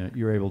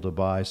you're able to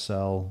buy,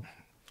 sell?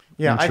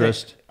 Yeah,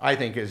 I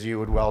think, as you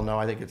would well know,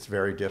 I think it's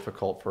very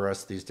difficult for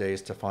us these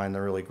days to find the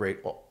really great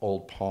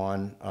old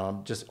pawn,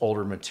 just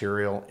older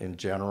material in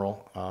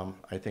general.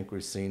 I think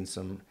we've seen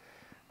some,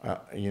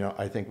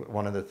 I think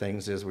one of the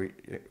things is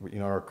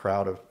our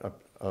crowd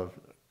of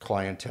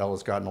clientele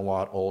has gotten a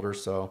lot older,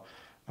 so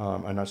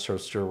I'm not so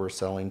sure we're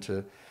selling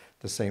to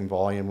the same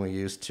volume we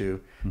used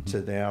to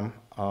them.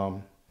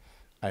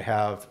 I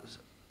have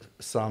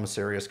some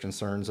serious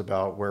concerns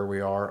about where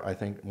we are. I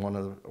think one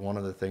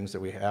of the things that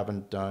we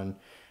haven't done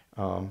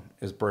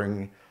is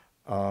bring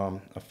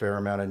a fair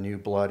amount of new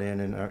blood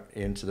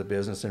into the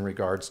business in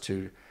regards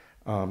to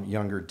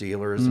younger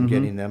dealers and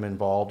getting them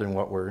involved in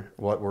what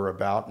we're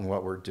about and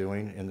what we're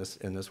doing in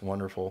this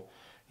wonderful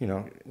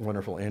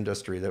wonderful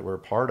industry that we're a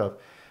part of.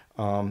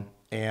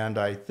 And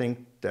I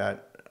think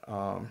that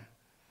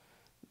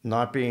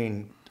not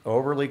being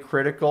overly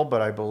critical,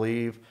 but I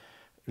believe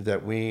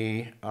that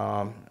we,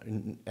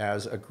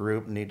 as a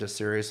group, need to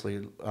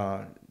seriously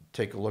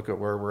take a look at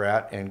where we're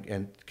at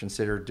and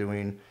consider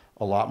doing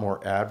a lot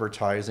more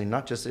advertising,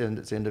 not just in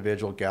its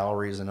individual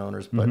galleries and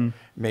owners, but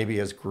maybe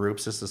as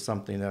groups. This is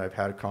something that I've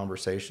had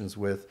conversations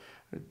with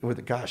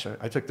gosh,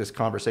 I took this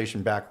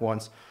conversation back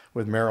once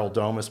with Merrill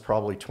Domus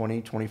probably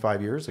 20,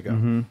 25 years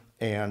ago,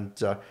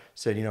 and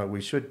said,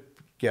 we should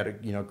get a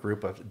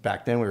group of,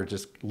 back then we were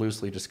just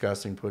loosely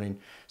discussing putting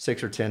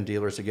 6 or 10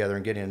 dealers together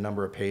and getting a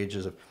number of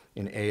pages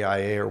in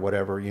AIA or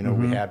whatever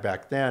we had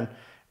back then,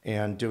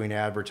 and doing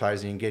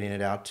advertising and getting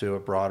it out to a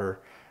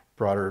broader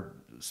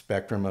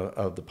spectrum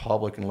of the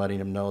public, and letting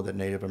them know that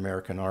Native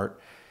American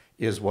art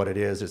is what it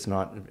is. It's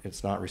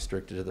not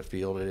restricted to the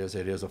field. It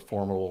is a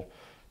formidable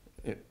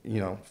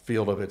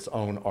field of its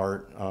own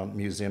art.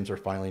 Museums are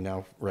finally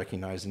now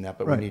recognizing that,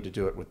 but we need to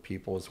do it with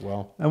people as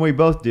well. And we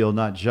both deal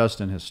not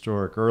just in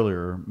historic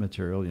earlier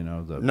material,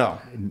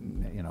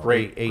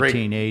 great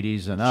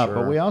 1880s and up, sure.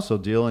 but we also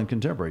deal in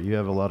contemporary. You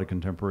have a lot of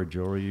contemporary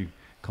jewelry you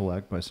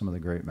collect by some of the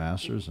great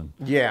masters, and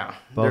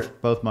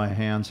both my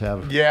hands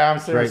have I'm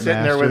sitting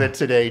there with it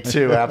today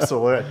too.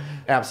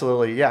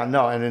 Absolutely, yeah.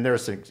 No, and then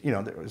there's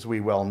as we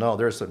well know,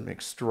 there's some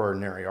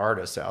extraordinary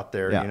artists out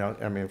there.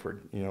 I mean, if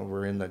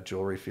we're in the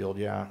jewelry field,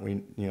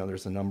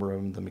 there's a number of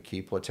them, the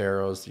McKee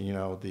Plateros,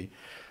 the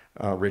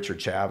Richard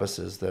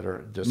Chavises that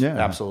are just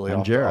absolutely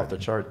off the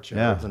chart.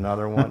 Jared's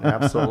another one,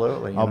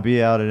 absolutely. I'll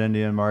be out at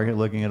Indian Market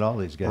looking at all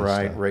these guys.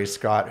 Right, stuff. Ray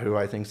Scott, who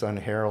I think's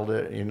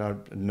unheralded,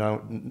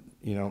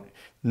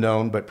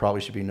 known, but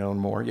probably should be known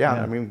more.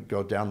 I mean,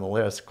 go down the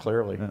list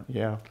clearly.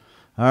 Yeah.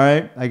 All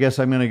right, I guess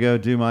I'm going to go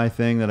do my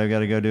thing that I've got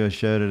to go do a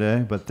show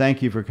today. But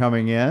thank you for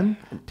coming in,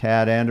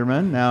 Tad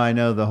Anderman. Now I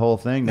know the whole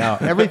thing. Now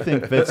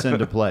everything fits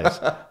into place.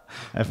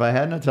 If I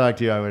hadn't talked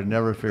to you, I would have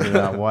never figured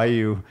out why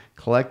you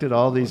collected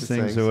all these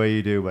things the way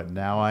you do, but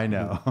now I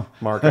know.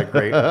 Mark, I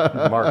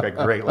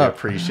greatly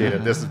appreciate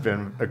it. This has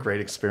been a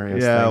great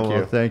experience.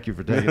 Thank you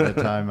for taking the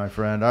time, my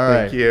friend. All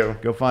right. Thank you.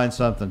 Go find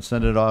something.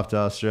 Send it off to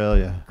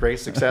Australia. Great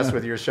success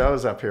with your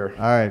shows up here.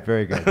 All right,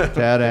 very good.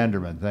 Tad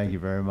Anderman, thank you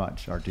very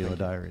much. Artila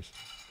Diaries.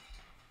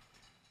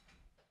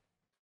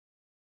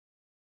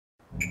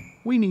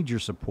 We need your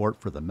support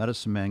for the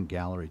Medicine Man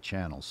Gallery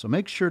channel, so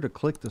make sure to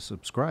click the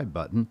subscribe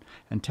button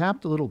and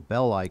tap the little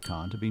bell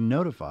icon to be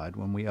notified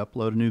when we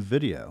upload a new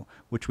video,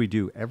 which we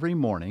do every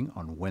morning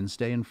on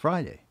Wednesday and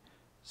Friday.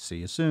 See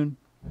you soon.